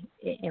say,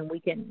 and we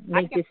can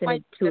make this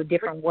into a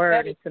different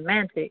word in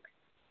semantics.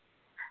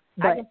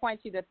 But I can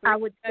point you to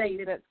three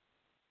studies that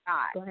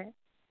go ahead.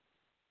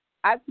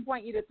 I can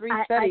point you to three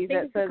studies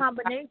I think that it's a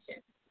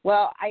combination.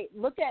 Well, I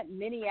look at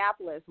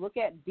Minneapolis, look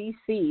at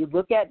D.C.,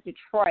 look at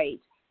Detroit.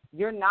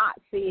 You're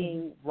not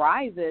seeing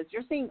rises.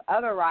 You're seeing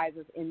other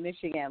rises in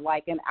Michigan,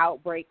 like an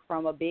outbreak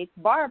from a big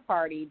bar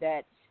party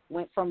that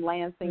went from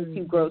Lansing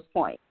to Grosse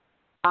Pointe.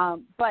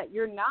 But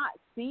you're not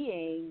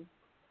seeing,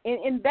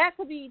 and that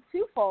could be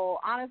twofold.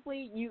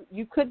 Honestly,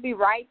 you could be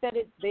right that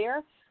it's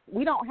there.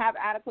 We don't have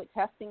adequate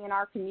testing in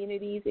our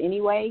communities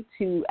anyway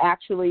to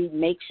actually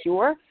make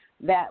sure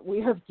that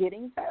we are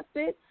getting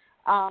tested.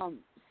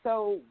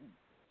 So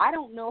I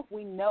don't know if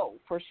we know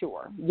for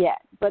sure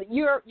yet. But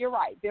you're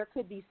right. There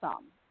could be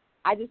some.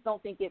 I just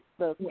don't think it's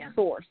the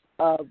source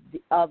of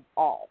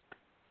all.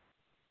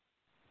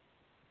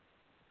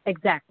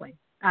 Exactly.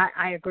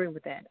 I agree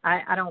with that.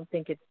 I don't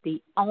think it's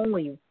the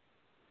only,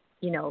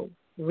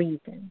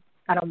 reason.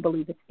 I don't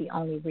believe it's the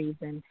only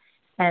reason.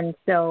 And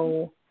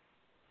so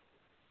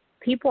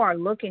people are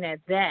looking at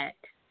that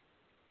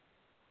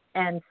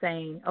and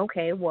saying,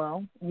 okay,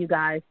 well, you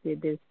guys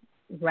did this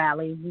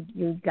rally.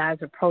 You guys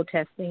are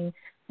protesting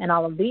and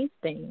all of these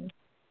things.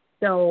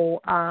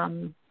 So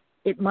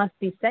it must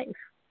be safe.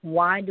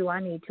 Why do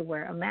I need to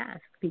wear a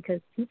mask?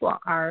 Because people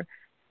are,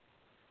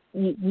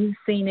 you've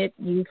seen it.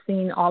 You've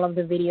seen all of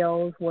the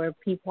videos where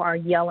people are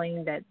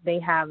yelling that they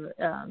have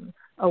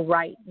a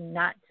right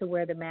not to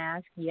wear the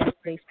mask, yet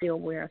they still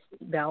wear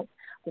a seatbelt.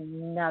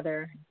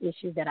 Another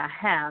issue that I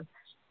have.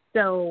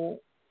 So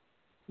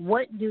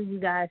what do you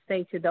guys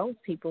say to those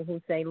people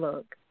who say,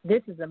 look,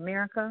 this is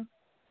America.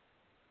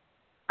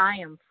 I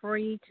am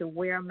free to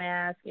wear a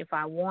mask if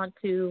I want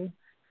to,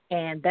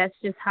 and that's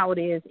just how it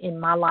is in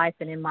my life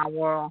and in my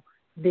world.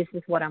 This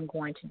is what I'm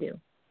going to do.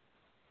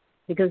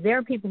 Because there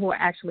are people who are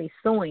actually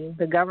suing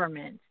the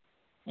government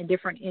and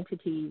different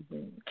entities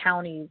and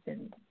counties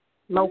and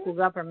local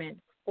governments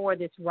for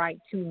this right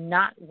to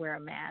not wear a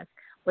mask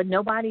but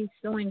nobody's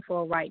suing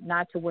for a right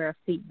not to wear a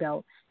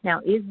seatbelt. Now,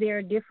 is there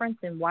a difference,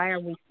 and why are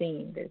we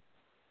seeing this?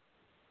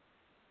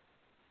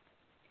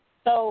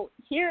 So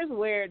here's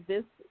where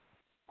this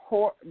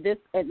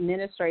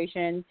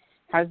administration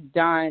has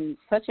done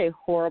such a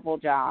horrible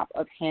job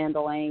of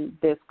handling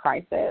this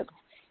crisis.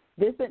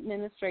 This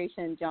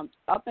administration jumped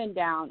up and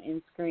down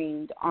and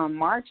screamed on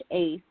March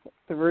 8th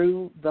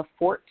through the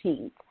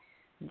 14th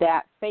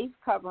that face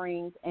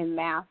coverings and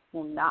masks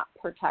will not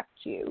protect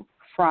you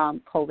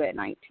from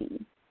COVID-19.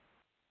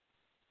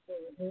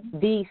 Mm-hmm.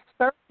 The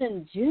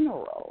Surgeon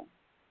General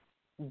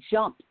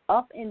jumped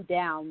up and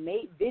down,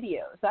 made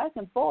videos I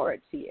can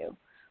forward to you,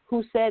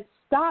 who said,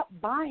 stop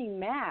buying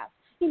masks,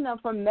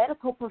 from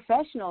medical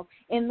professionals,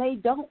 and they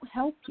don't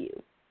help you.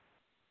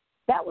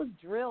 That was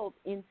drilled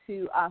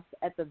into us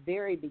at the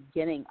very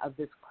beginning of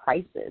this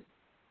crisis.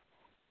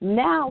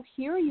 Now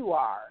here you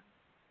are,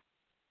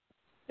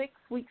 8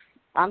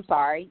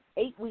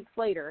 weeks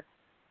later,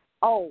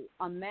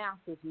 a mask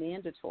is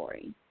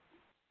mandatory.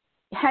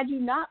 Had you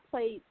not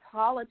played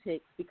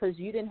politics because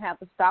you didn't have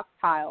the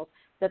stockpiles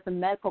that the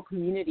medical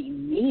community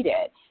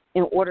needed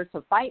in order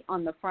to fight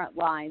on the front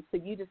lines, so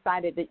you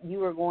decided that you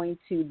were going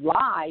to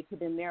lie to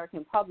the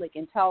American public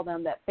and tell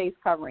them that face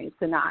coverings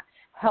could not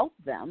help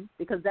them,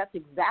 because that's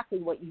exactly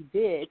what you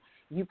did.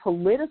 You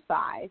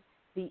politicized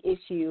the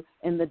issue,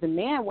 and the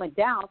demand went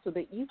down so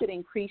that you could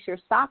increase your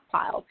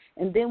stockpiles.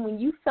 And then when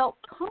you felt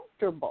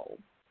comfortable,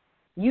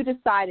 you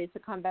decided to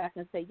come back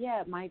and say,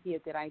 yeah, it might be a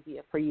good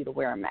idea for you to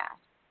wear a mask.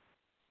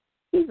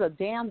 He's a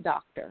damn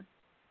doctor.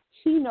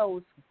 He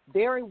knows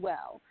very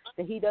well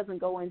that he doesn't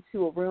go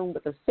into a room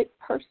with a sick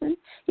person.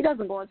 He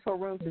doesn't go into a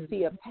room to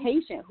see a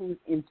patient who's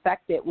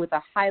infected with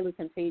a highly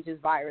contagious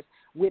virus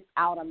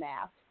without a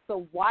mask.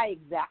 So why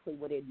exactly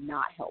would it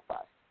not help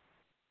us?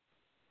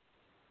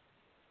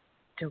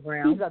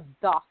 Durrel. He's a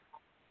doctor.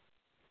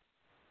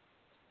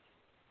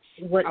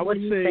 What do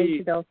you say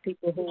to those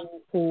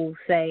people who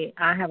say,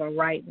 I have a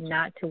right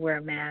not to wear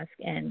a mask,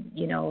 and,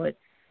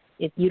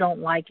 if you don't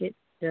like it,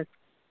 just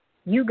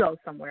you go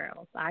somewhere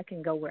else. I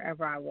can go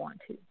wherever I want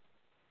to.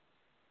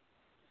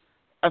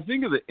 I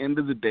think at the end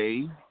of the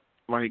day,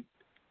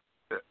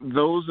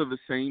 those are the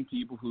same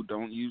people who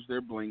don't use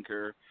their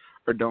blinker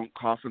or don't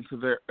cough into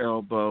their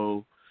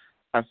elbow.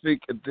 I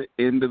think at the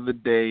end of the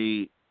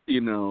day,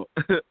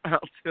 I'll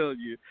tell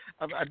you,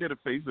 I did a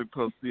Facebook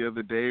post the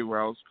other day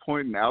where I was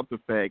pointing out the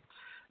fact,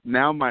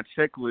 now my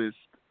checklist,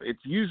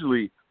 it's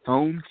usually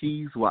phone,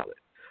 keys, wallet.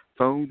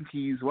 Phone,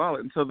 keys,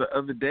 wallet. And so the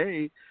other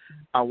day,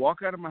 I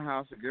walk out of my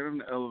house, I get in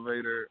the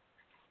elevator,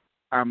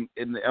 and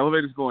the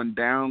elevator's going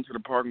down to the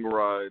parking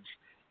garage,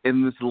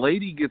 and this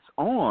lady gets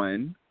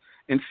on,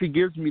 and she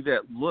gives me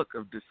that look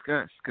of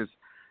disgust because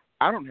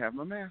I don't have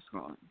my mask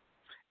on.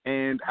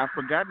 And I've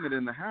forgotten it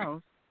in the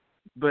house,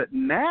 but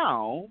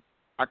now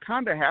I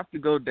kind of have to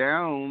go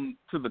down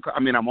to the car. I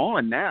mean, I'm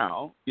on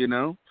now,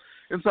 And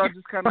so I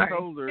just kind of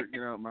told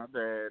her, my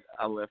bad,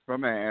 I left my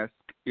mask,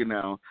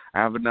 I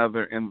have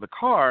another in the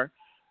car.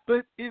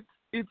 But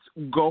it's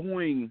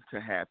going to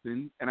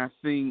happen, and I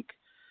think,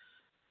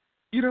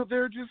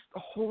 there are just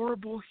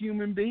horrible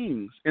human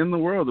beings in the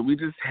world that we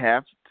just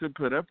have to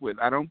put up with.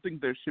 I don't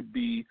think there should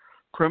be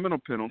criminal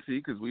penalty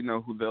because we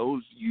know who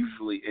those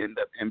usually end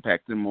up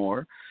impacting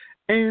more.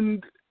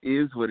 And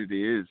is what it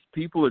is.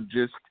 People are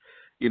just,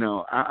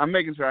 I'm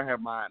making sure I have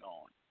mine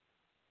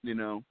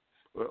on,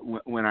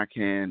 when I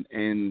can.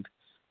 And,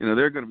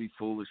 there are going to be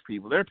foolish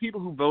people. There are people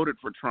who voted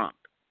for Trump,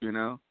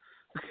 I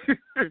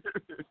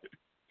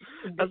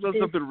saw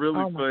something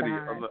really funny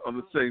on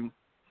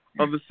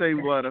the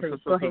same line. I saw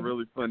something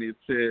really funny.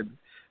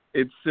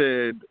 It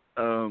said,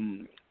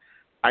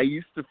 I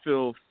used to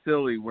feel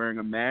silly wearing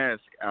a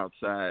mask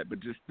outside, but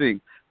just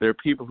think there are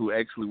people who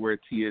actually wear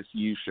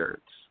TSU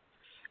shirts,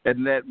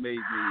 and that gave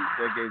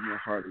me a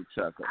hearty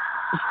chuckle.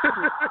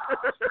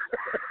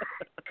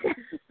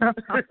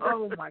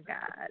 Oh my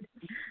God,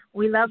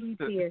 we love you,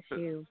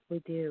 TSU. We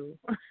do.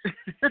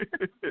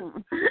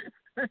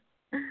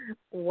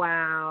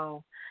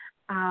 Wow.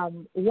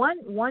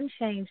 One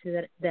change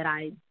that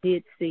I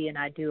did see and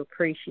I do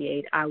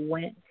appreciate, I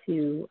went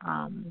to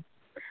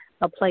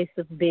a place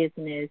of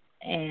business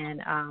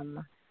and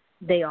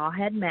they all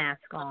had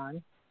masks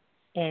on,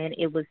 and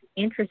it was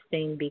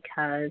interesting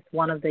because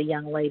one of the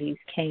young ladies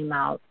came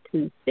out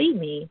to see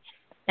me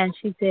and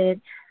she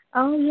said,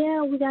 oh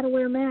yeah, we got to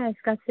wear a mask.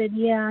 I said,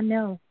 yeah, I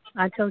know.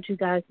 I told you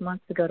guys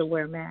months ago to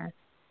wear a mask,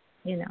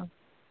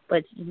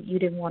 but you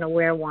didn't want to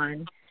wear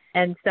one.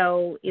 And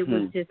so it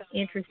was just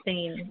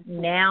interesting.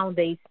 Now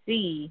they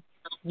see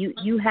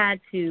you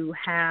had to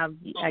have,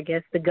 I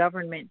guess, the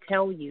government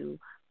tell you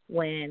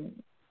when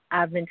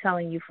I've been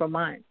telling you for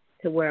months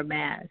to wear a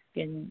mask,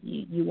 and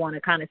you want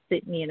to kind of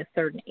sit me in a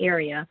certain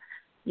area,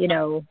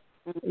 so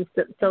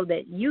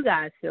that you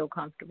guys feel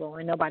comfortable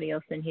and nobody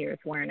else in here is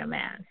wearing a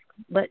mask.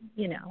 But,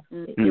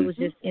 it was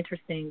just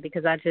interesting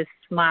because I just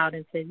smiled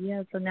and said,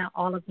 yeah, so now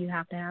all of you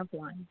have to have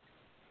one.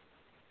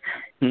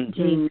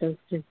 Jesus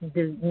just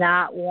does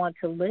not want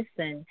to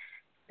listen.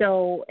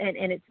 So, and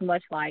it's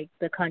much like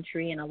the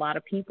country and a lot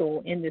of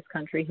people in this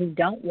country who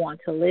don't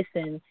want to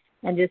listen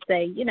and just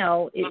say, you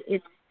know,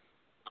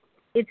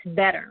 it's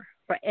better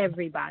for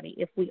everybody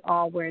if we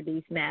all wear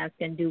these masks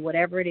and do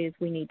whatever it is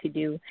we need to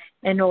do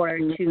in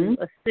order to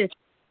assist,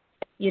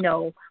 you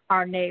know,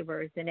 our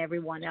neighbors and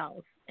everyone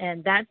else.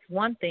 And that's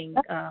one thing,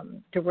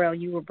 Durrel,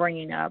 you were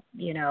bringing up,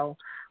 you know,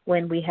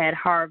 when we had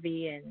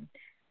Harvey and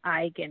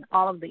Ike and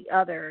all of the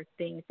other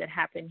things that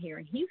happened here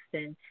in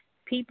Houston,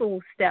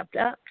 people stepped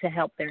up to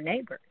help their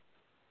neighbors,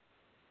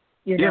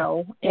 you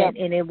know, and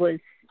it was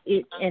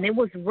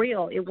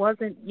real. It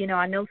wasn't, you know,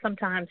 I know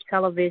sometimes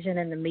television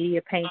and the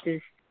media paints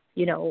this,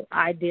 you know,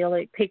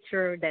 idyllic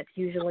picture that's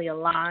usually a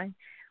lie.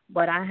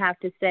 But I have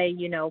to say,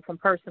 you know, from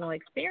personal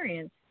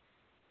experience,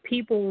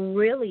 people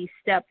really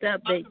stepped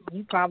up that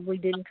you probably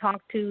didn't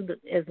talk to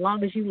as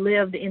long as you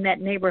lived in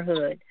that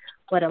neighborhood.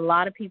 But a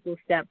lot of people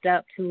stepped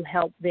up to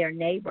help their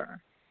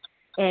neighbor.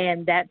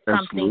 And that's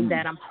something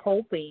that I'm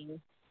hoping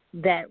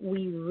that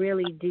we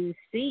really do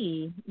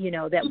see, you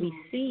know, that we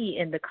see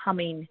in the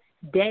coming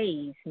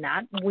days,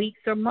 not weeks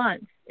or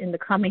months, in the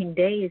coming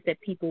days, that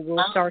people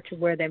will start to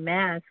wear their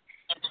masks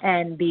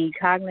and be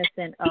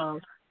cognizant of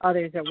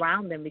others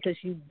around them, because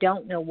you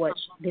don't know what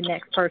the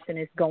next person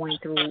is going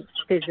through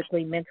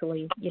physically,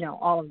 mentally, you know,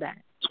 all of that.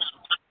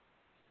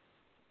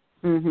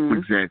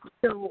 Exactly.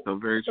 So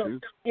very true.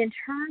 In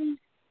terms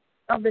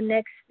of the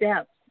next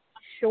steps,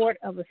 short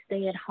of a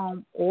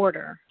stay-at-home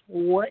order,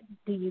 what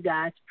do you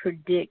guys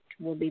predict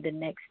will be the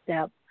next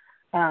step,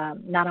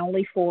 not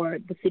only for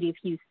the city of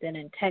Houston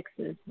and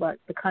Texas, but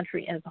the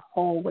country as a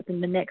whole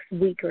within the next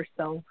week or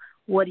so?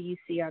 What do you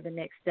see are the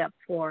next steps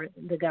for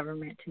the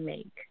government to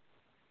make?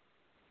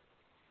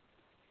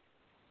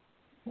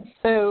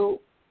 So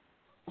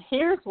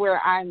here's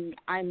where I'm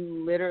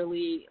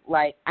literally,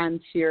 like, I'm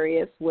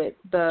furious with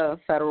the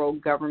federal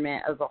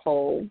government as a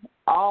whole,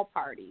 all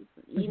parties,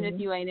 even if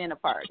you ain't in a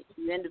party,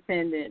 you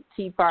independent,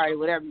 Tea Party,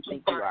 whatever you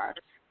think you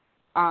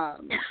are.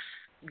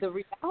 The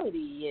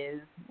reality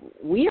is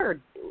we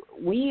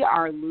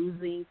are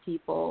losing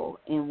people,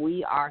 and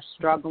we are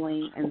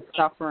struggling and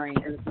suffering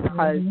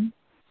because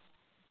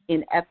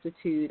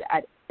ineptitude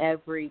at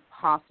every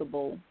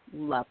possible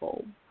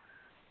level.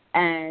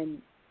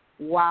 And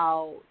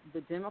while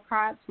the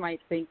Democrats might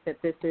think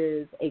that this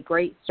is a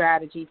great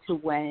strategy to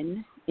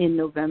win in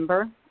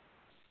November,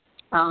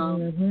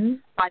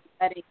 by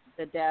letting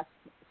the deaths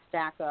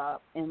stack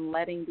up and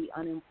letting the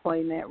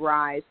unemployment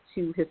rise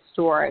to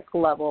historic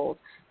levels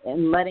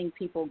and letting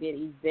people get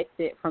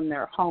evicted from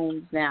their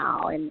homes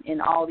now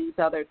and all these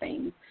other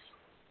things,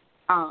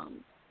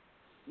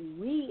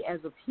 we as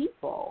a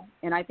people,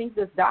 and I think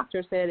this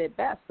doctor said it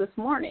best this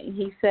morning,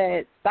 he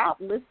said, stop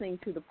listening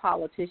to the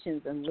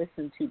politicians and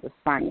listen to the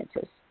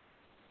scientists.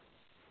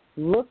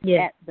 Look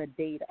at the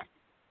data.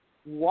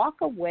 Walk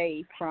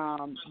away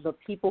from the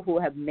people who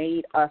have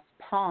made us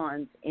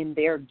pawns in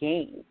their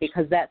game,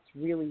 because that's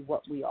really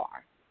what we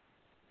are.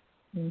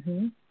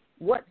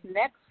 What's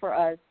next for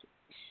us?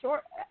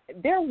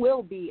 There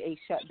will be a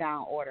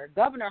shutdown order.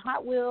 Governor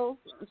Hot Wheels,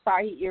 I'm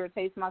sorry, he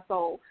irritates my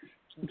soul.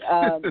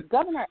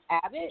 Governor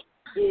Abbott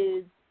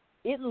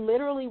it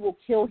literally will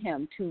kill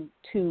him to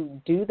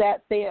do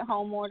that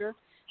stay-at-home order,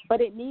 but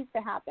it needs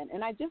to happen.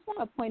 And I just want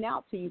to point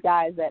out to you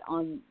guys that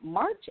on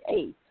March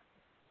 8th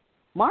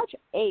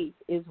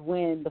is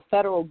when the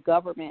federal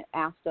government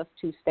asked us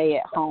to stay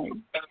at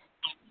home.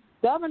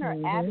 Governor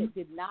Abbott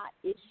did not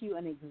issue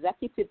an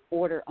executive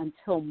order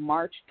until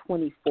March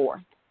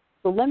 24th.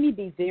 So let me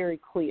be very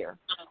clear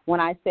when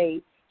I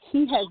say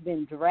he has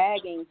been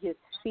dragging his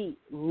feet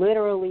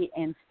literally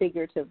and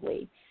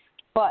figuratively,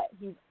 but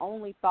he's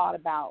only thought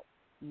about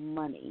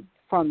money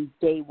from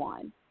day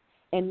one.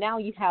 And now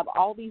you have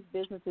all these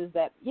businesses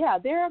that,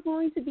 there are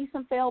going to be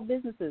some failed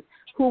businesses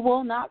who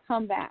will not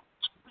come back.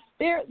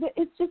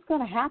 It's just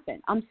going to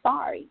happen. I'm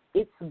sorry.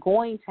 It's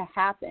going to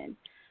happen.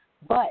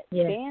 But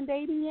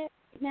Band-Aiding it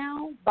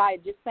now by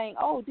just saying,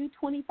 do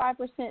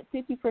 25%,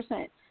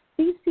 50%,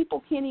 these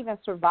people can't even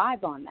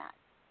survive on that.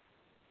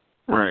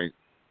 Right.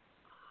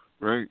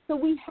 So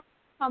we have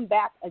to come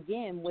back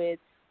again with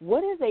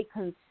what is a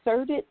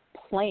concerted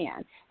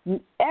plan.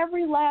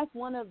 Every last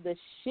one of the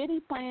shitty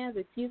plans,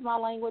 excuse my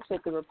language,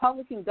 that the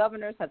Republican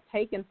governors have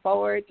taken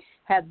forward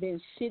have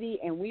been shitty,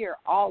 and we are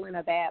all in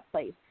a bad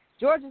place.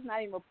 Georgia's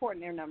not even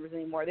reporting their numbers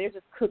anymore. They're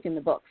just cooking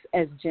the books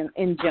in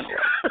general.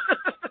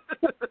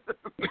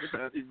 They're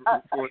not even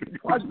reporting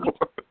anymore.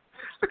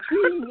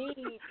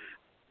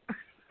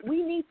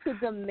 We need to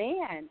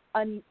demand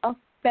a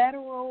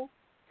federal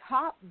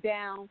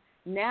top-down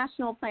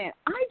national plan.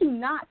 I do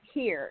not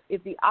care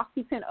if the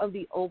occupant of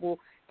the Oval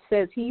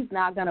says he's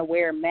not going to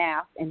wear a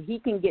mask and he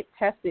can get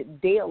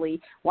tested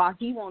daily while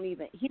he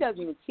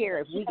doesn't even care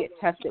if we get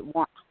tested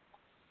once.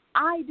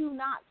 I do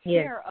not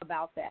care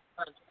about that.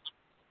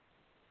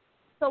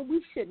 So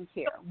we shouldn't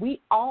care. We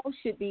all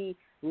should be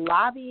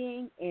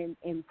lobbying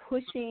and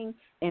pushing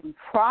and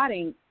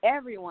prodding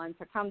everyone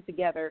to come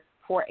together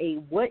for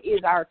what is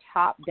our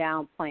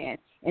top-down plan.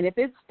 And if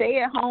it's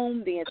stay at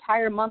home the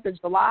entire month of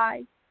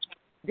July,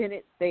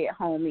 didn't stay at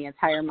home the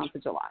entire month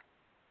of July?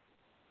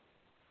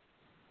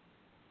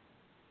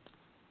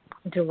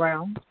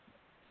 Durrel?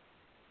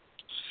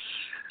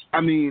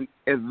 I mean,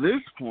 at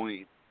this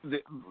point,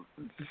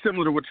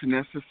 similar to what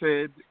Chinissa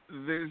said,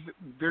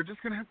 they're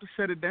just going to have to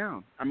shut it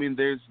down. I mean,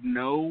 there's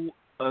no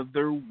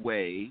other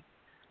way.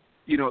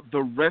 You know,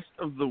 the rest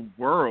of the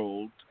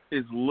world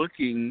is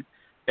looking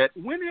at,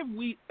 when have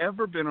we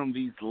ever been on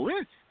these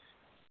lists,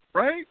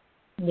 right?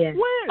 Yes.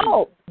 When?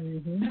 Oh.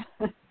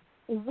 Mm-hmm.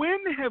 When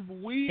have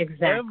we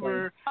Exactly.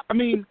 ever? I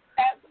mean,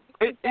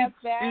 that's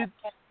bad.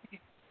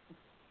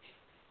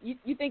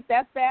 You think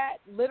that's bad?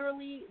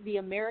 Literally, the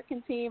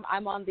American team,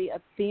 I'm on the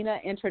Athena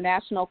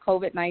International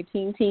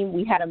COVID-19 team.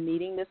 We had a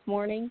meeting this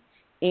morning,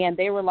 and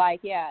they were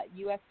like, yeah,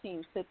 U.S.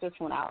 team, sit this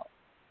one out.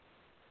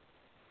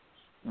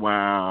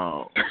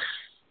 Wow.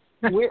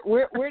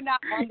 We're not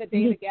on the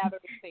data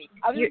gathering team.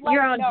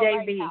 You're on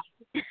JV.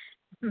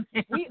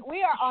 Right,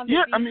 we are on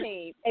the B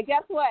team. And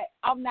guess what?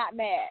 I'm not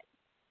mad.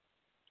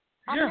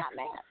 I'm not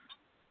mad.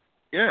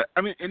 Yeah,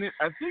 I mean, and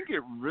I think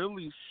it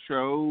really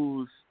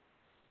shows,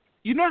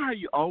 you know how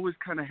you always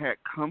kind of had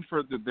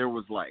comfort that there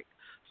was like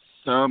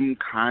some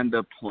kind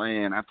of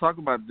plan. I talk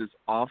about this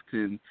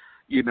often,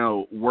 you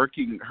know,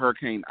 working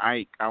Hurricane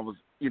Ike. I was,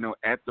 you know,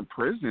 at the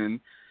prison,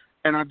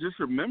 and I just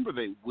remember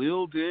they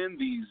wheeled in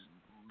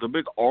the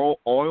big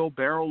oil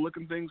barrel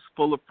looking things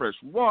full of fresh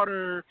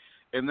water,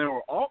 and they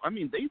were all, I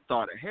mean, they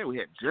thought, hey, we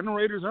had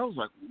generators. I was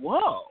like,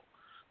 whoa.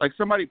 Like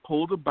somebody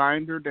pulled a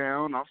binder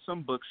down off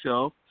some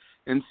bookshelf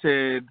and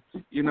said,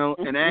 you know,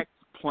 enact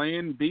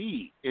Plan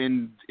B,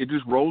 and it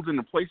just rolled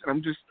into place. And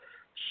I'm just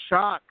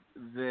shocked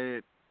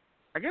that,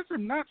 I guess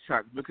I'm not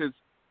shocked, because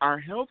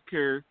our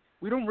healthcare,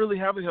 we don't really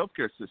have a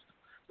healthcare system.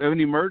 We have an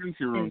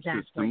emergency room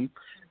system.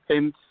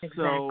 And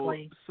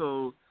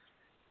so,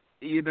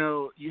 you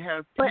know, you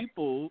have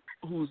people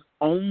whose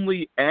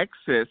only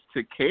access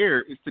to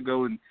care is to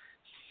go and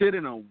sit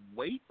in a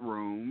weight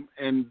room,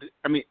 and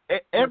I mean,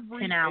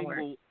 every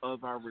angle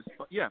of our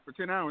response, for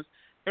 10 hours,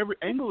 every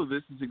angle of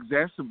this is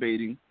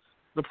exacerbating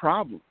the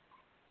problem.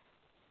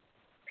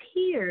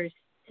 Appears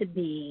to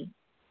be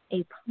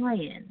a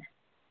plan,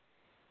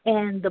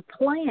 and the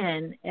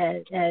plan,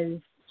 as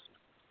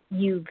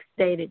you've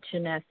stated,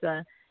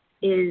 Chinissa,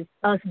 is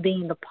us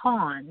being the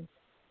pawns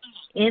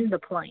in the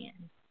plan.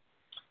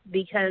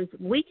 Because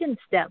we can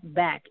step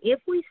back. If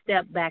we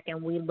step back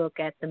and we look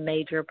at the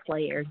major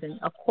players, and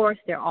of course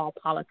they're all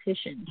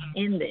politicians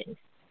in this,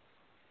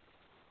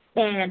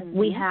 and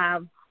we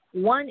have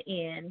one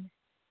end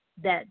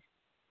that's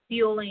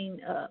fueling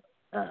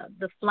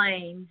the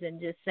flames and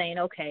just saying,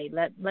 okay,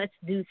 let's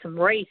do some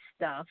race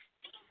stuff,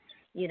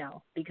 you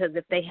know, because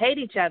if they hate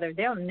each other,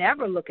 they'll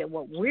never look at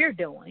what we're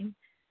doing.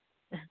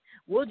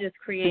 We'll just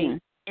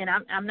create, and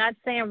I'm not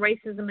saying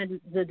racism is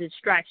the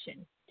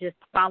distraction. Just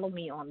follow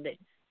me on this.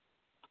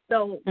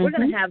 So we're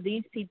going to have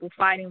these people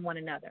fighting one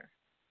another.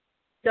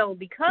 So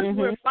because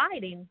we're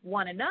fighting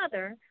one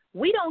another,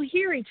 we don't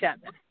hear each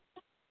other.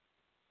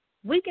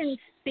 We can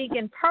speak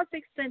in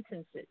perfect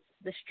sentences.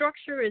 The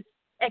structure is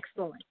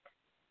excellent.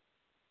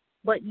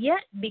 But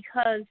yet,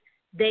 because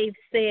they've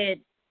said,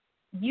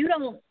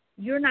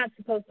 you're not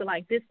supposed to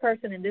like this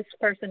person and this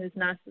person is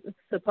not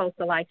supposed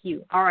to like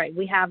you. All right,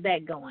 we have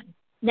that going.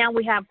 Now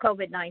we have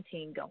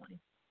COVID-19 going.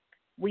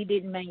 We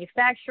didn't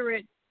manufacture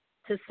it.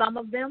 To some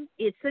of them,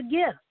 it's a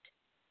gift.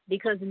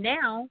 Because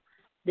now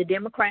the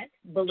Democrats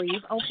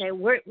believe, okay,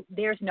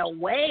 there's no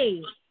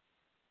way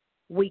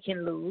we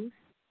can lose.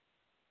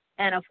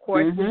 And, of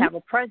course, we have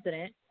a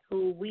president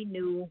who we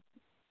knew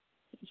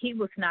he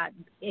was not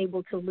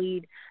able to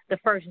lead the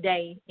first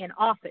day in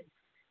office.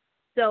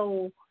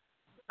 So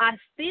I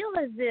feel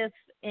as if,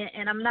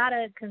 and I'm not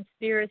a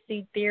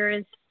conspiracy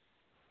theorist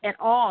at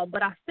all,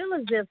 but I feel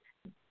as if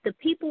the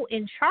people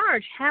in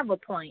charge have a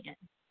plan.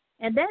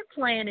 And that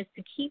plan is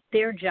to keep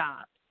their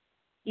jobs,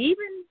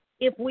 even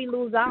if we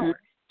lose ours.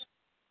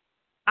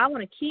 I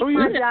want to keep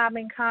my job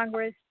in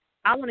Congress.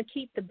 I want to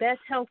keep the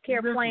best health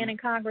care plan in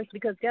Congress,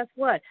 because guess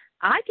what?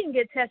 I can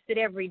get tested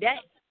every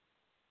day.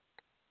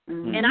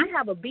 And I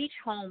have a beach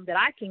home that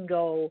I can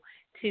go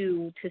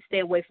to stay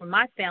away from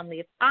my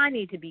family if I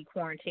need to be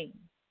quarantined.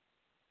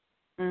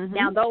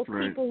 Now, those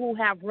people who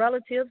have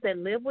relatives that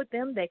live with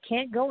them that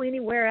can't go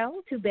anywhere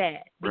else, too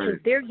bad, because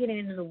they're getting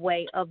in the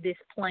way of this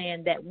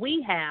plan that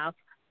we have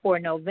for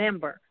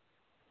November.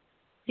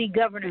 See,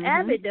 Governor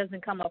Abbott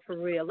doesn't come up for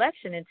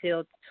re-election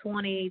until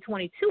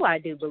 2022, I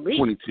do believe.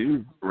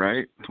 22,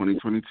 right?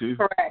 2022.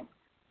 Correct.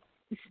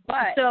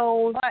 But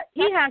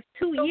he has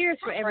 2 years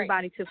for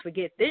everybody to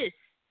forget this.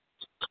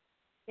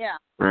 Yeah.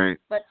 Right.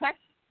 But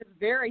Texas is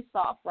very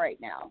soft right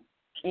now,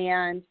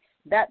 and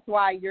that's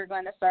why you're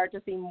going to start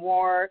to see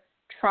more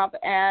Trump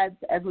ads,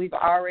 as we've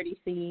already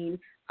seen.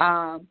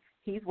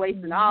 He's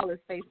wasting all his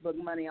Facebook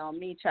money on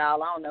me,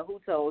 child. I don't know who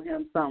told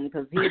him something,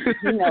 because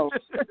he knows.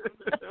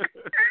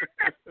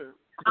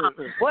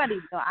 What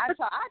he's doing. I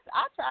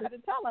tried to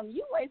tell him,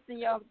 you wasting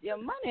your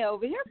money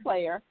over here,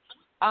 player.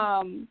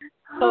 Oh,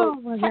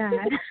 my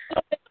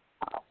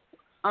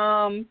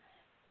God.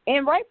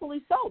 And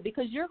rightfully so,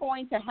 because you're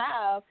going to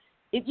have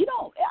if you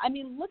don't, I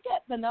mean, look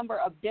at the number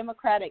of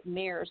Democratic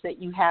mayors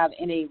that you have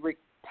in a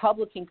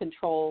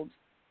Republican-controlled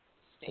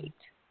state.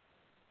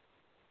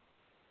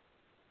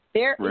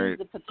 There is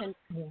the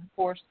potential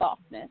for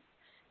softness.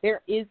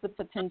 There is the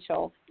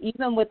potential,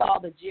 even with all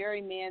the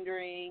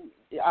gerrymandering,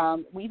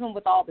 even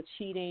with all the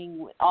cheating,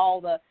 with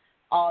all the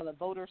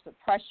voter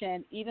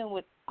suppression, even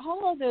with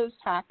all of those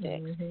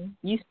tactics,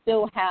 you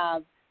still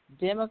have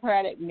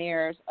Democratic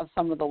mayors of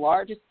some of the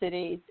largest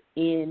cities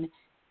in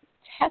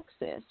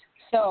Texas.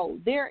 So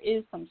there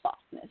is some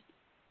softness,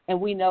 and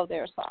we know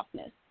there's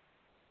softness.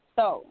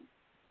 So,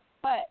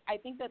 but I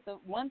think that the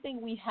one thing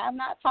we have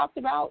not talked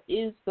about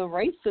is the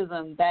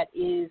racism that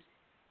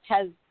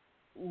has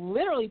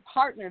literally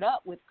partnered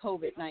up with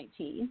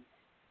COVID-19,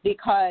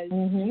 because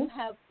you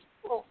have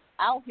people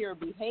out here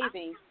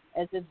behaving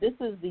as if this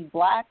is the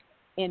black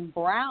and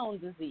brown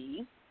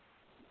disease,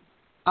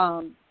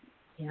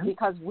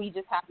 because we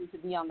just happen to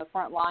be on the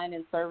front line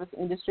in service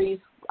industries,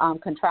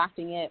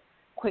 contracting it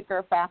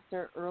quicker,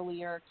 faster,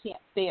 earlier, can't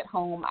stay at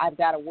home, I've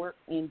got to work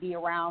and be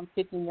around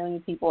 50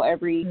 million people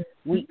every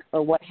week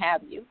or what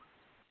have you.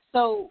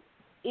 So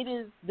it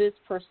is this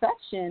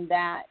perception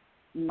that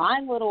my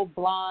little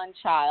blonde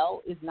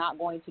child is not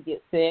going to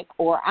get sick,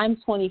 or I'm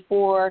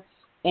 24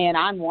 and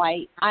I'm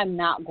white, I'm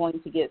not going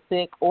to get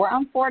sick, or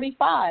I'm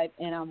 45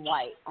 and I'm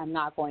white, I'm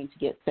not going to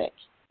get sick.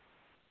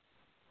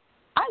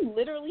 I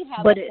literally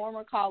have a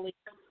former colleague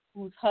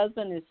whose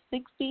husband is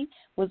 60,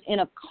 was in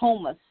a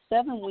coma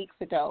 7 weeks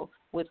ago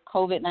with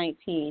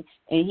COVID-19,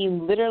 and he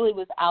literally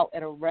was out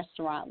at a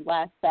restaurant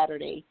last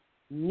Saturday.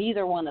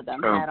 Neither one of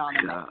them had on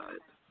a mask.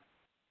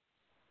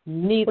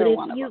 Neither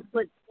one of them.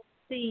 But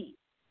see,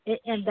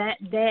 and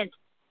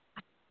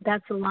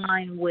that's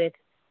aligned with,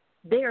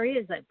 there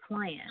is a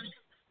plan.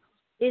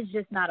 It's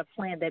just not a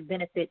plan that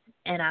benefits,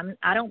 and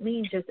I don't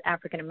mean just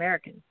African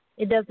Americans.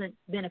 It doesn't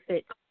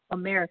benefit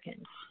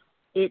Americans.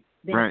 It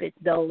benefits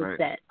those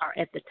that are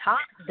at the top,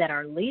 that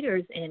are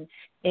leaders in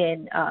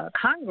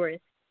Congress.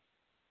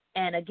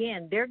 And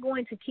again, they're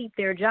going to keep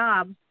their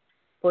job.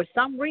 For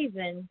some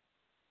reason,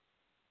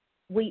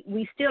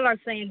 we still are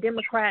saying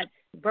Democrats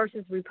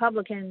versus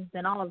Republicans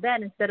and all of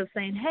that, instead of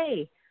saying,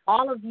 hey,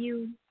 all of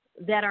you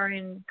that are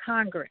in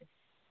Congress,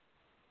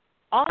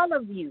 all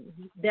of you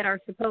that are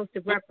supposed to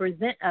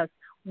represent us,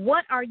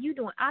 what are you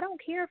doing? I don't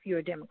care if you're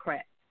a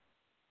Democrat.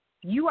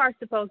 You are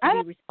supposed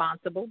to be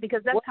responsible,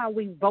 because that's how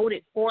we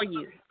voted for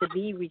you, to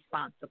be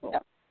responsible.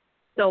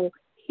 So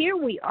here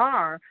we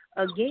are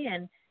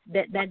again.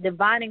 That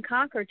divide and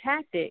conquer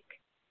tactic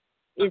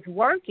is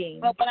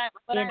working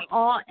in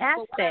all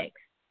aspects.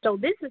 So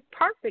this is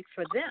perfect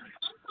for them.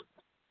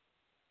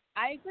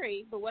 I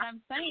agree, but what I'm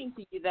saying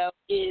to you though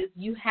is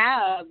you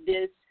have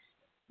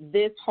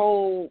this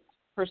whole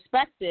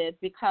perspective,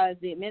 because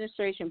the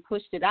administration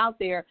pushed it out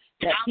there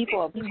that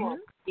people are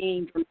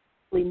being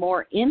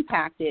more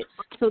impacted.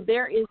 So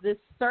there is this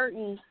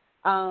certain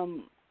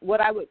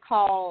what I would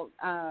call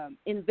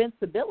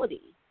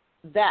invincibility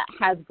that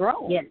has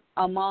grown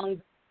among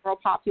the general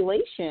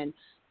population,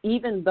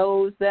 even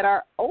those that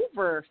are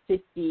over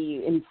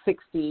 50 and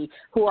 60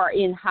 who are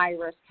in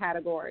high-risk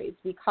categories,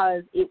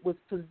 because it was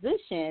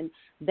positioned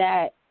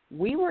that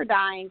we were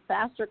dying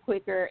faster,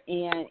 quicker,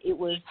 and it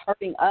was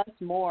hurting us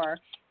more.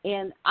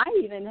 And I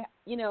even,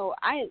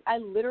 I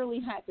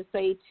literally had to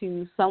say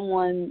to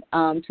someone,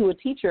 to a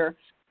teacher,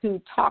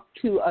 to talk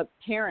to a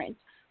parent,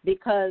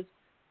 because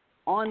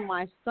on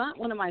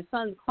one of my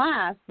son's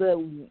class,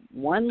 the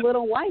one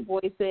little white boy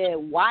said,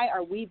 why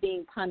are we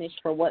being punished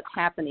for what's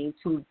happening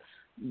to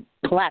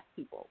black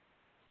people?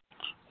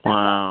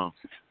 Wow.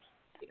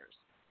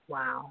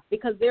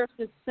 Because there's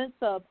this sense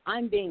of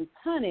I'm being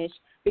punished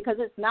because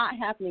it's not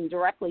happening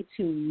directly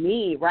to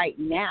me right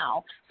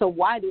now. So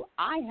why do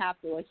I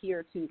have to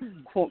adhere to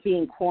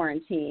being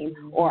quarantined,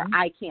 or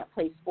I can't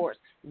play sports?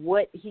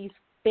 What he's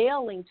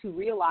failing to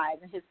realize,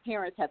 and his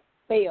parents have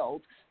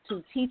failed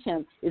to teach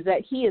him, is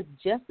that he is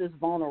just as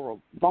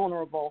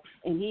vulnerable,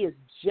 and he is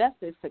just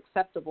as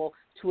susceptible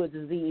to a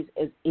disease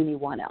as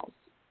anyone else.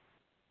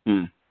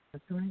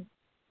 That's right.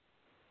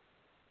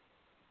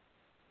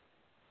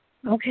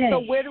 Okay. So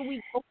where do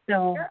we go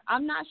from here?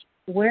 I'm not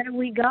sure. Where do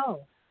we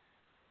go?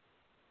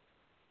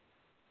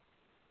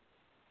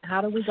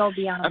 How do we go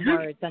beyond our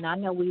words? And I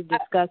know we've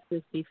discussed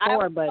this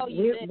before, but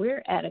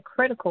we're at a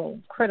critical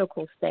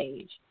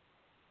stage.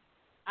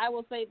 I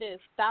will say this: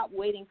 stop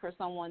waiting for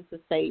someone to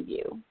save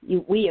you.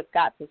 We have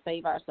got to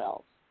save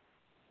ourselves.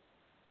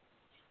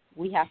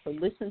 We have to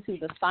listen to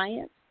the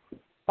science,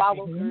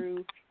 follow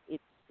through.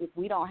 If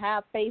we don't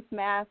have face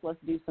masks, let's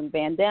do some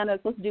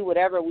bandanas. Let's do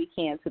whatever we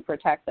can to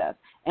protect us.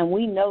 And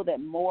we know that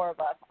more of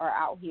us are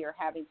out here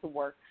having to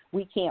work.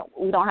 We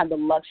don't have the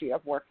luxury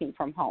of working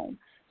from home.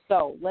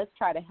 So let's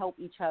try to help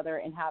each other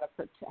and how to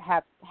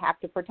have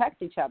to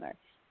protect each other.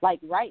 Like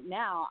right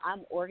now,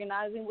 I'm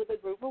organizing with a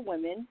group of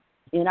women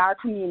in our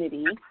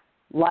community.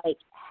 Like,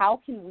 how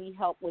can we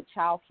help with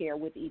child care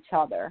with each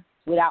other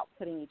without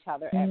putting each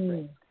other at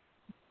risk?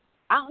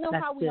 I don't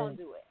know how we don't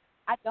do it.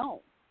 I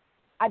don't.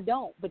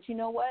 But you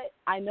know what?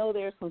 I know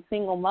there's some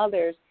single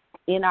mothers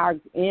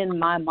in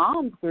my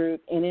mom's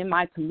group and in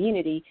my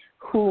community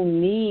who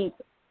need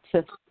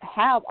to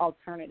have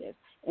alternatives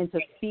and to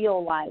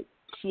feel like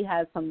she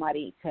has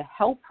somebody to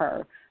help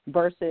her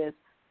versus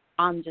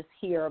I'm just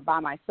here by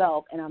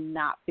myself and I'm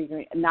not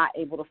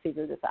able to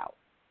figure this out.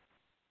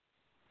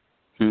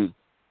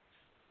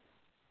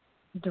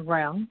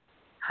 Durrel,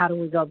 how do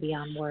we go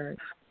beyond words?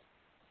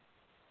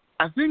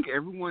 I think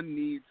everyone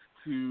needs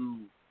to,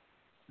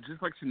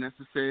 just like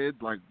Chinissa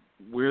said, like,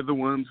 we're the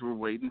ones we're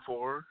waiting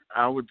for.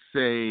 I would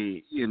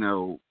say,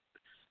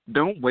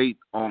 don't wait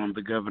on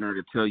the governor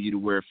to tell you to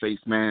wear a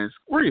face mask.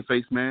 Wear your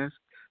face mask.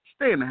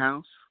 Stay in the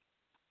house.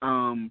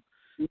 And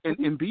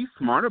be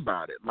smart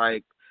about it.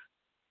 Like,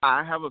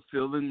 I have a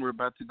feeling we're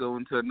about to go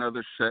into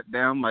another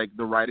shutdown. Like,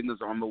 the writing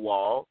is on the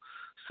wall.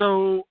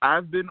 So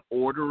I've been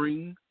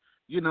ordering,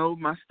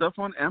 my stuff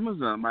on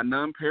Amazon, my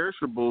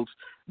non-perishables,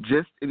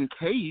 just in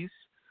case.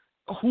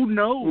 Who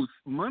knows?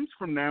 Months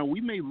from now,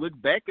 we may look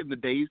back in the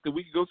days that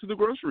we could go to the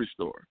grocery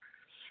store.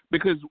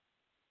 Because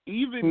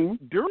even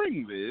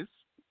during this,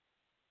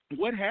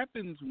 what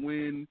happens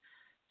when,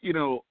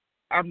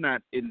 I'm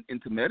not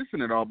into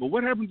medicine at all, but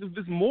what happens if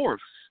this morphs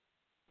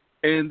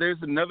and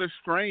there's another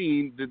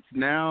strain that's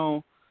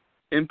now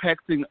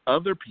impacting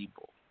other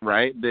people,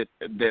 right, that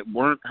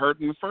weren't hurt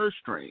in the first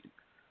strain?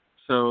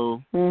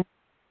 So,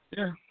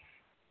 yeah.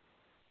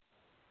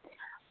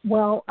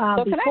 Well,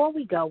 before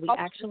we go, we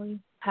actually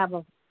have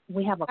a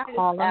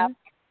caller.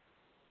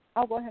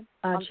 Oh, go ahead.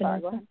 I'm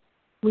sorry, go ahead.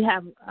 We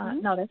have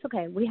no, that's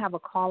okay. We have a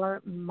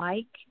caller.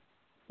 Mike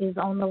is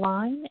on the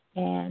line,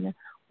 and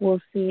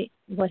we'll see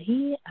what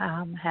he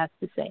has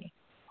to say.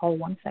 Hold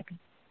 1 second.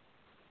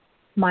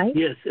 Mike?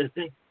 Yes, yes.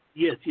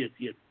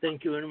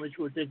 Thank you very much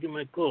for taking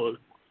my call.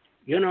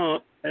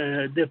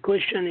 The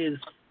question is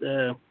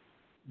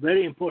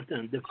very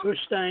important. The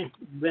first time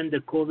when the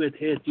COVID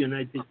hit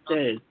United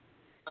States,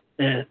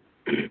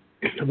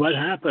 what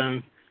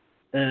happened?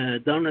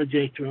 Donald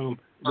J.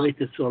 Trump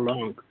waited so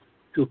long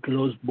to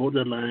close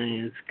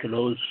borderlines,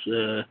 close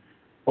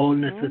all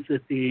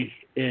necessity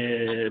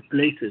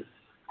places.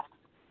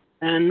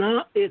 And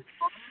now it's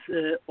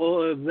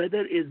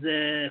whether it's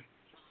the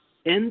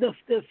end of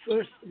the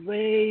first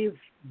wave,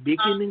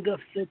 beginning of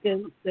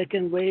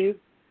second wave.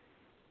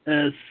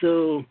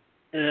 So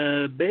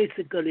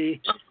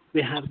basically,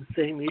 we have the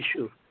same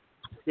issue.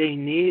 They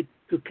need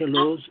to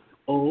close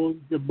all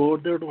the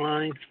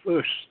borderlines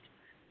first.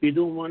 We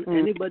don't want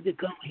anybody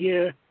come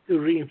here to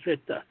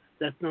reinfect us.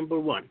 That's number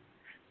one.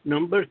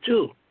 Number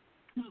two,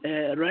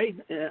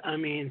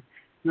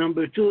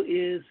 number two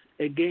is,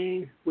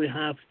 again, we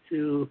have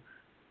to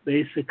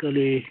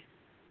basically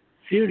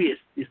serious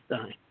this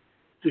time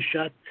to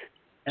shut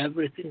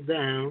everything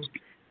down.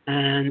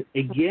 And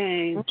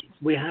again,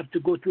 we have to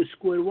go to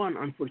square one,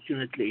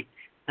 unfortunately,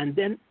 and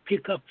then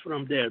pick up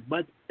from there.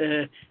 But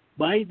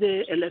by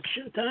the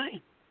election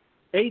time,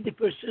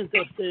 80%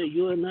 of the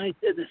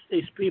United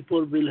States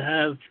people will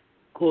have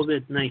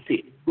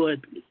COVID-19. Go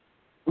ahead, please.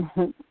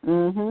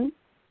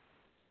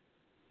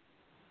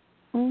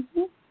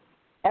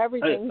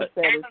 Everything he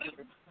said is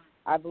true.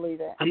 I believe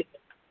that.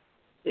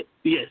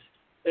 Yes.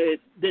 The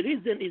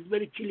reason is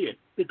very clear,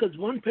 because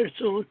one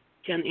person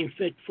can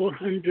infect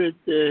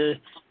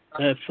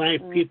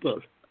 405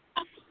 people.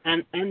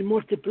 And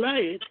multiply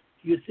it,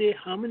 you see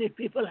how many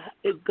people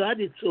got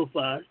it so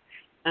far,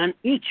 and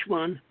each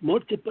one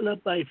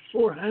multiplied by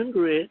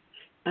 400,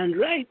 and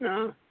right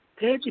now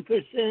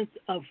 30%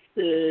 of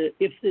the,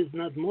 if there's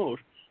not more,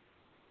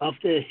 of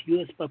the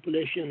U.S.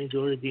 population is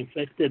already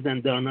infected,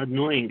 and they are not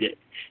knowing it.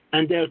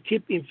 And they'll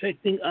keep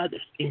infecting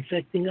others,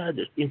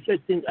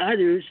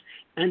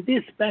 and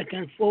this back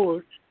and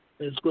forth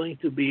is going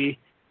to be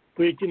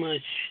pretty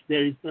much,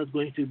 there is not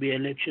going to be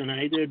election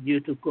either due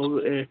to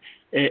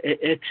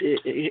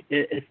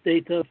a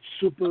state of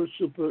super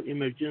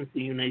emergency in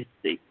the United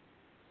States.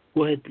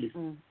 Go ahead, please.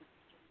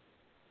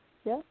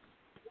 Yeah.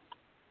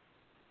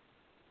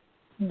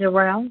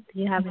 Durrel, do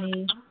you have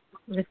any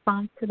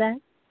response to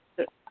that?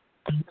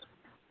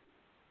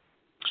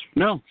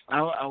 No,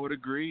 I would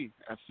agree.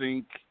 I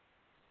think,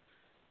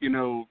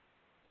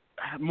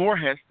 more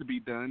has to be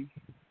done.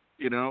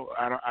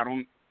 I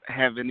don't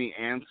have any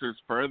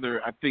answers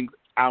further. I think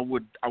I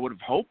would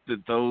have hoped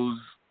that those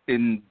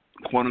in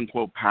quote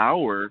unquote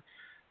power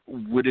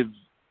would have,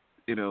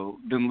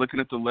 been looking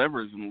at the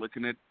levers and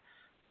looking at,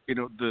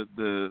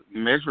 the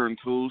measuring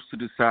tools to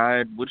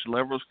decide which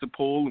levers to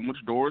pull and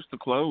which doors to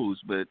close,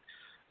 but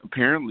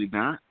apparently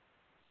not.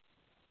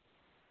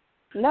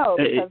 No,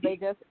 because they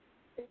just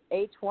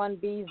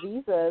H-1B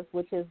visas,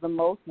 which is the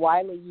most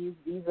widely used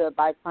visa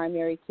by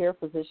primary care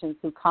physicians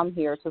who come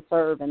here to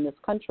serve in this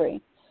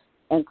country.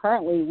 And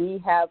currently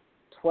we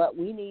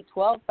need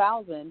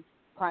 12,000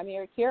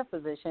 primary care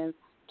physicians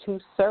to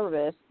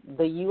service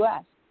the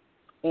U.S.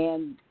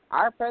 And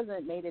our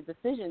president made a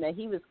decision that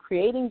he was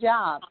creating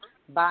jobs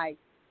by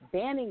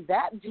banning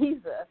that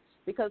visa,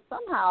 because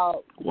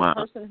somehow the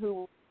person who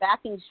was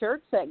stacking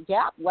shirts at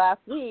Gap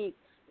last week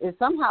is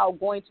somehow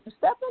going to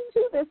step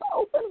into this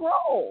open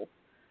role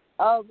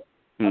of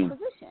a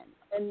position.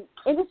 And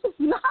it's just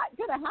not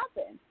going to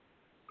happen.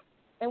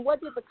 And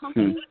what did the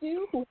companies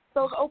do who had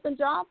those open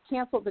jobs?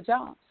 Cancel the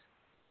jobs.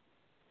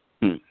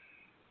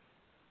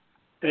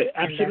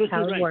 Absolutely that's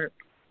how it right. works.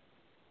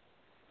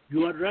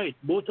 You are right.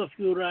 Both of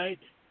you are right.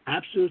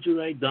 Absolutely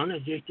right. Donna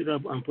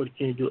Jacob,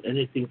 unfortunately, do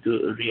anything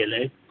to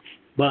reelect.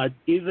 But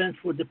even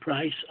for the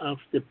price of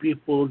the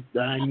people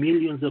die,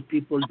 millions of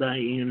people die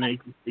in the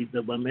United States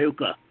of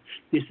America.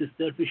 This is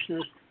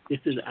selfishness. This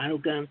is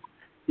arrogance.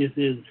 This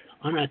is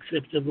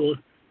unacceptable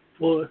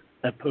for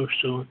a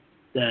person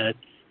that,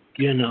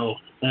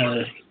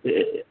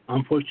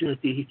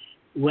 unfortunately,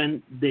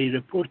 when they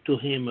report to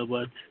him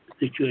about the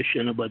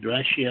situation about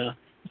Russia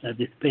that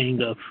is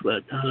paying off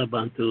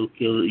Taliban to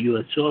kill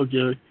U.S.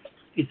 soldiers,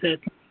 he said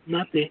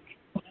nothing.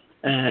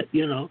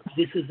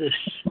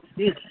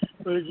 This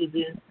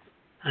president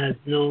has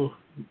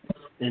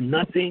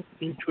nothing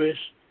interest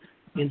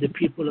in the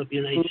people of the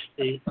United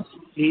States.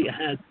 He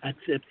has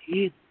accepted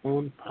his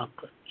own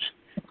pockets.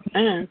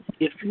 And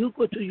if you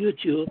go to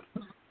YouTube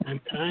and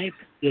type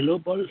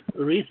global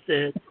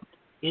reset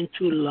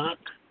into lock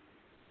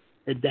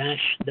a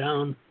dash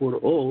down for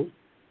all,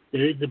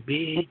 there is a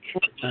big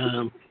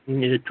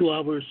 2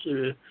 hours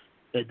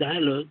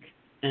dialogue,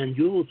 and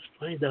you will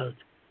find out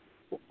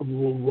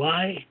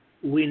why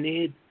we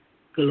need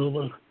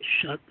global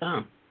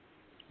shutdown.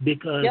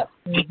 Because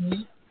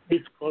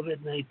this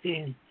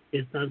COVID-19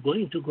 is not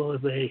going to go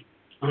away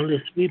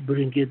unless we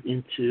bring it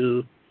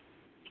into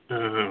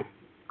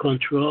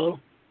control.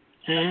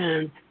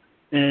 And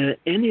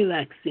any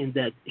vaccine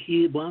that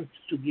he wants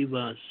to give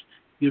us,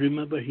 you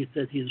remember he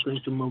said he's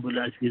going to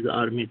mobilize his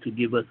army to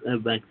give us a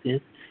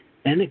vaccine.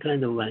 Any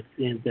kind of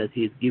vaccine that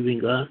he's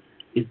giving us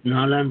is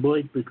null and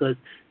void because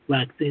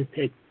vaccines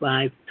take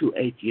 5 to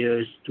 8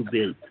 years to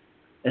build,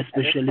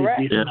 especially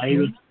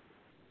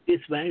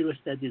this virus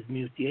that is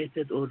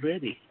mutated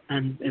already.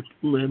 And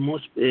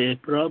most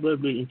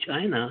probably in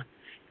China,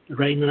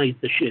 right now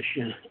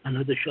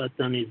another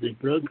shutdown is in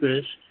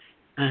progress.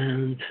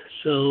 And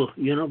so,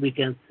 we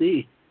can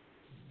see,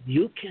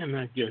 you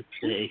cannot just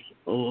say,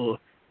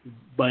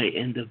 by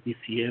end of this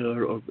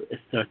year or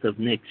start of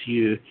next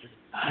year,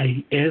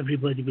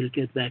 everybody will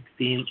get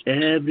vaccine,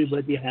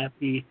 everybody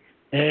happy,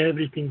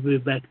 everything will be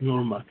back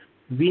normal.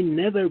 We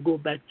never go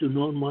back to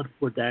normal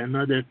for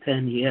another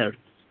 10 years.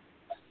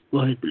 Go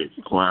ahead, please.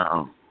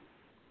 Wow.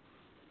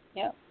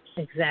 Yep.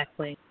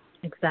 Exactly.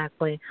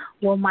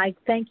 Well, Mike,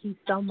 thank you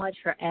so much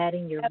for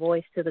adding your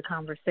voice to the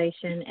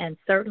conversation, and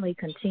certainly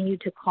continue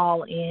to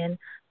call in.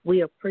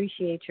 We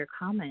appreciate your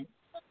comments.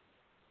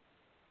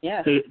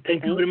 Yeah.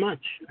 Thank you very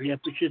much. I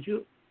appreciate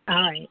you.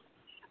 All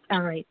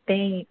right.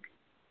 Thanks.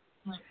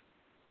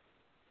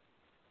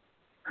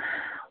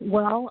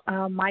 Well,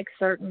 Mike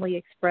certainly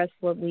expressed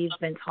what we've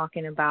been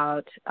talking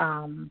about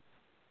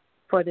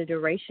for the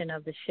duration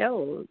of the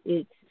show.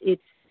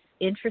 It's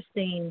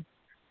interesting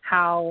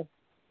how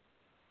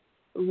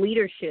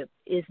leadership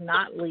is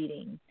not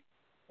leading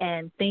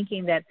and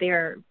thinking that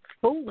they're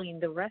fooling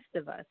the rest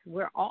of us.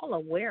 We're all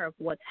aware of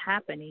what's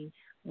happening.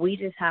 We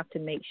just have to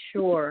make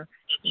sure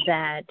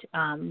that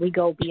we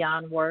go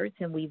beyond words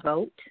and we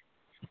vote.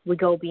 We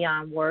go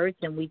beyond words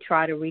and we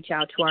try to reach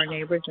out to our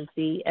neighbors and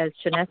see, as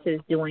Chinissa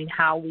is doing,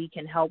 how we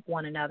can help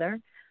one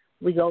another.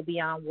 We go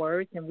beyond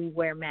words and we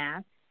wear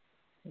masks.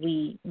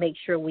 We make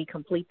sure we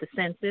complete the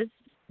census.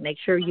 Make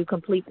sure you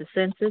complete the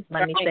census.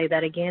 Let me say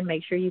that again.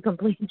 Make sure you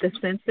complete the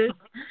census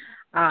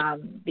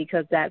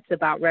because that's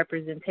about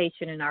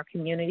representation in our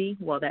community.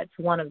 Well, that's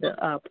one of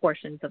the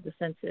portions of the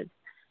census.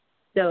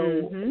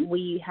 So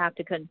we have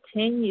to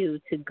continue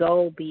to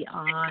go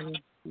beyond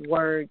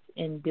words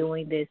in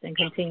doing this and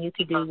continue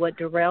to do what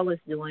Durrel is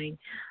doing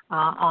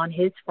on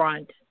his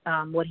front,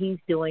 what he's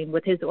doing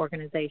with his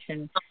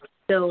organization.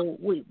 So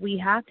we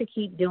have to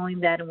keep doing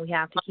that, and we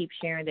have to keep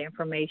sharing the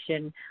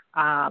information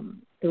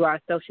through our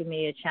social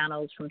media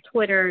channels, from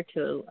Twitter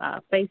to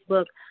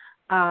Facebook.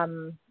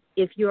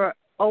 If you're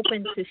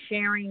open to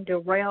sharing,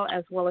 Durrel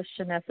as well as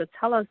Chinissa,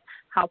 tell us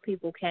how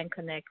people can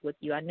connect with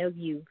you. I know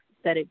you've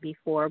said it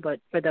before, but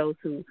for those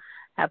who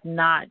have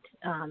not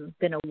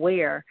been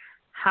aware,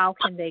 how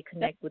can they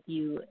connect with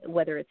you,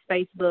 whether it's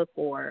Facebook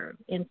or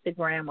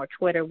Instagram or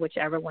Twitter,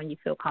 whichever one you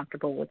feel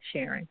comfortable with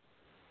sharing?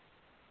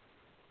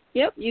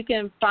 Yep, you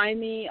can find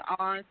me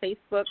on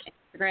Facebook,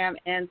 Instagram,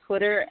 and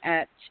Twitter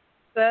at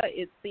Chinissa.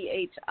 It's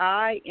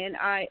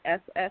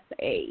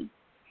CHINISSA.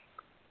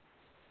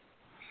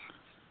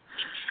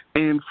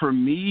 And for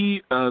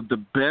me, the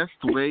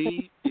best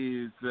way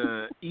is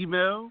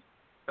email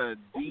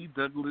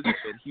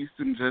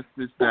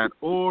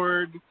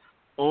ddouglas@houstonjustice.org,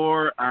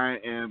 or I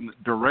am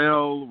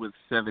Durrel with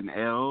 7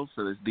 L's,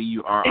 so that's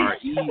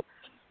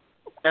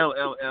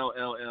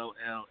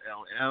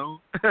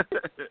DURRELLLLLLL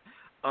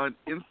on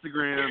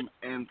Instagram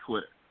and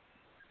Twitter.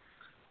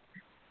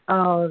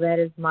 Oh, that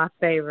is my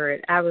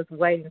favorite. I was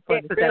waiting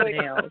for the 7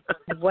 L's.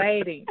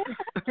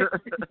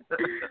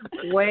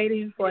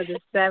 Waiting for the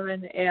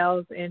 7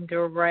 L's in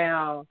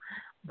Durrel.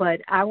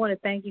 But I want to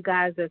thank you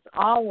guys, as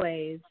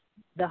always,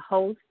 the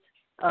hosts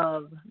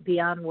of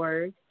Beyond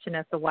Words,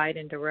 Chinissa White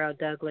and Durrel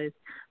Douglas,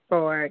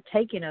 for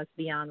taking us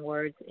beyond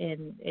words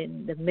in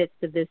the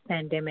midst of this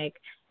pandemic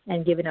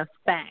and giving us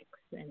facts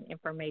and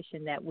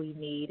information that we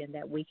need and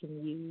that we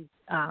can use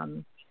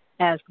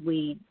as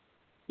we,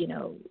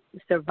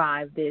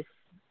 survive this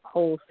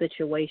whole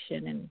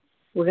situation. And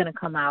we're going to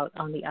come out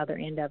on the other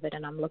end of it,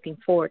 and I'm looking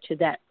forward to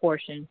that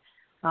portion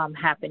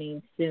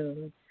happening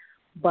soon.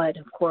 But,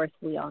 of course,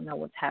 we all know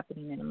what's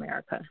happening in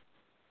America.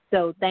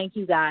 So thank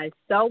you guys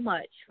so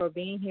much for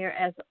being here,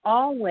 as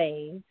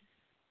always,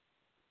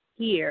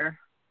 here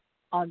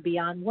on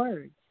Beyond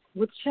Words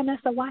with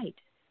Chinissa White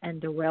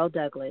and Durrel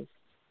Douglas,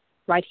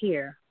 right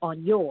here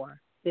on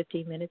your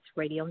 15 Minutes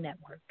Radio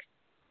Network.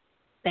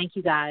 Thank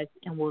you, guys,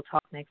 and we'll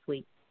talk next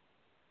week.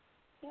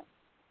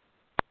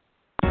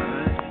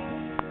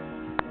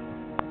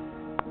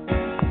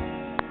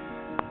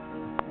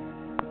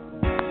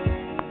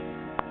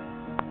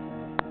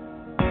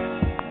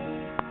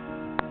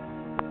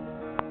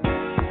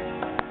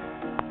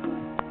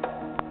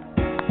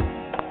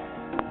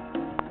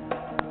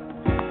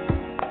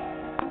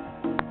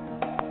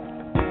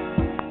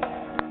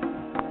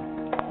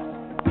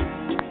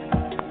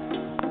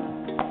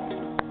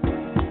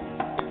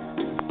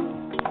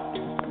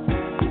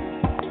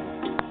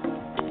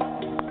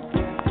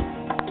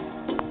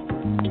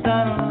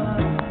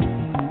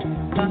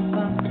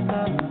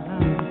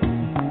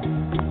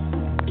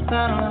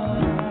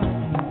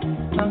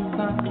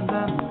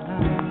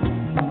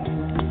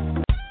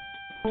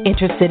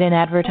 Interested in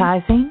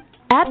advertising?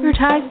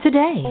 Advertise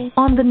today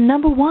on the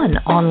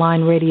 #1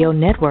 online radio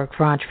network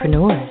for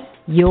entrepreneurs,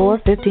 Your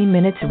 15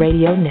 Minutes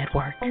Radio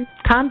Network.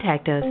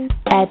 Contact us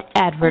at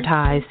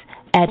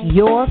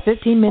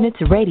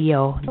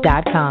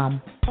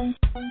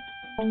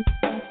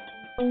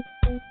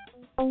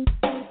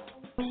advertise@your15minutesradio.com.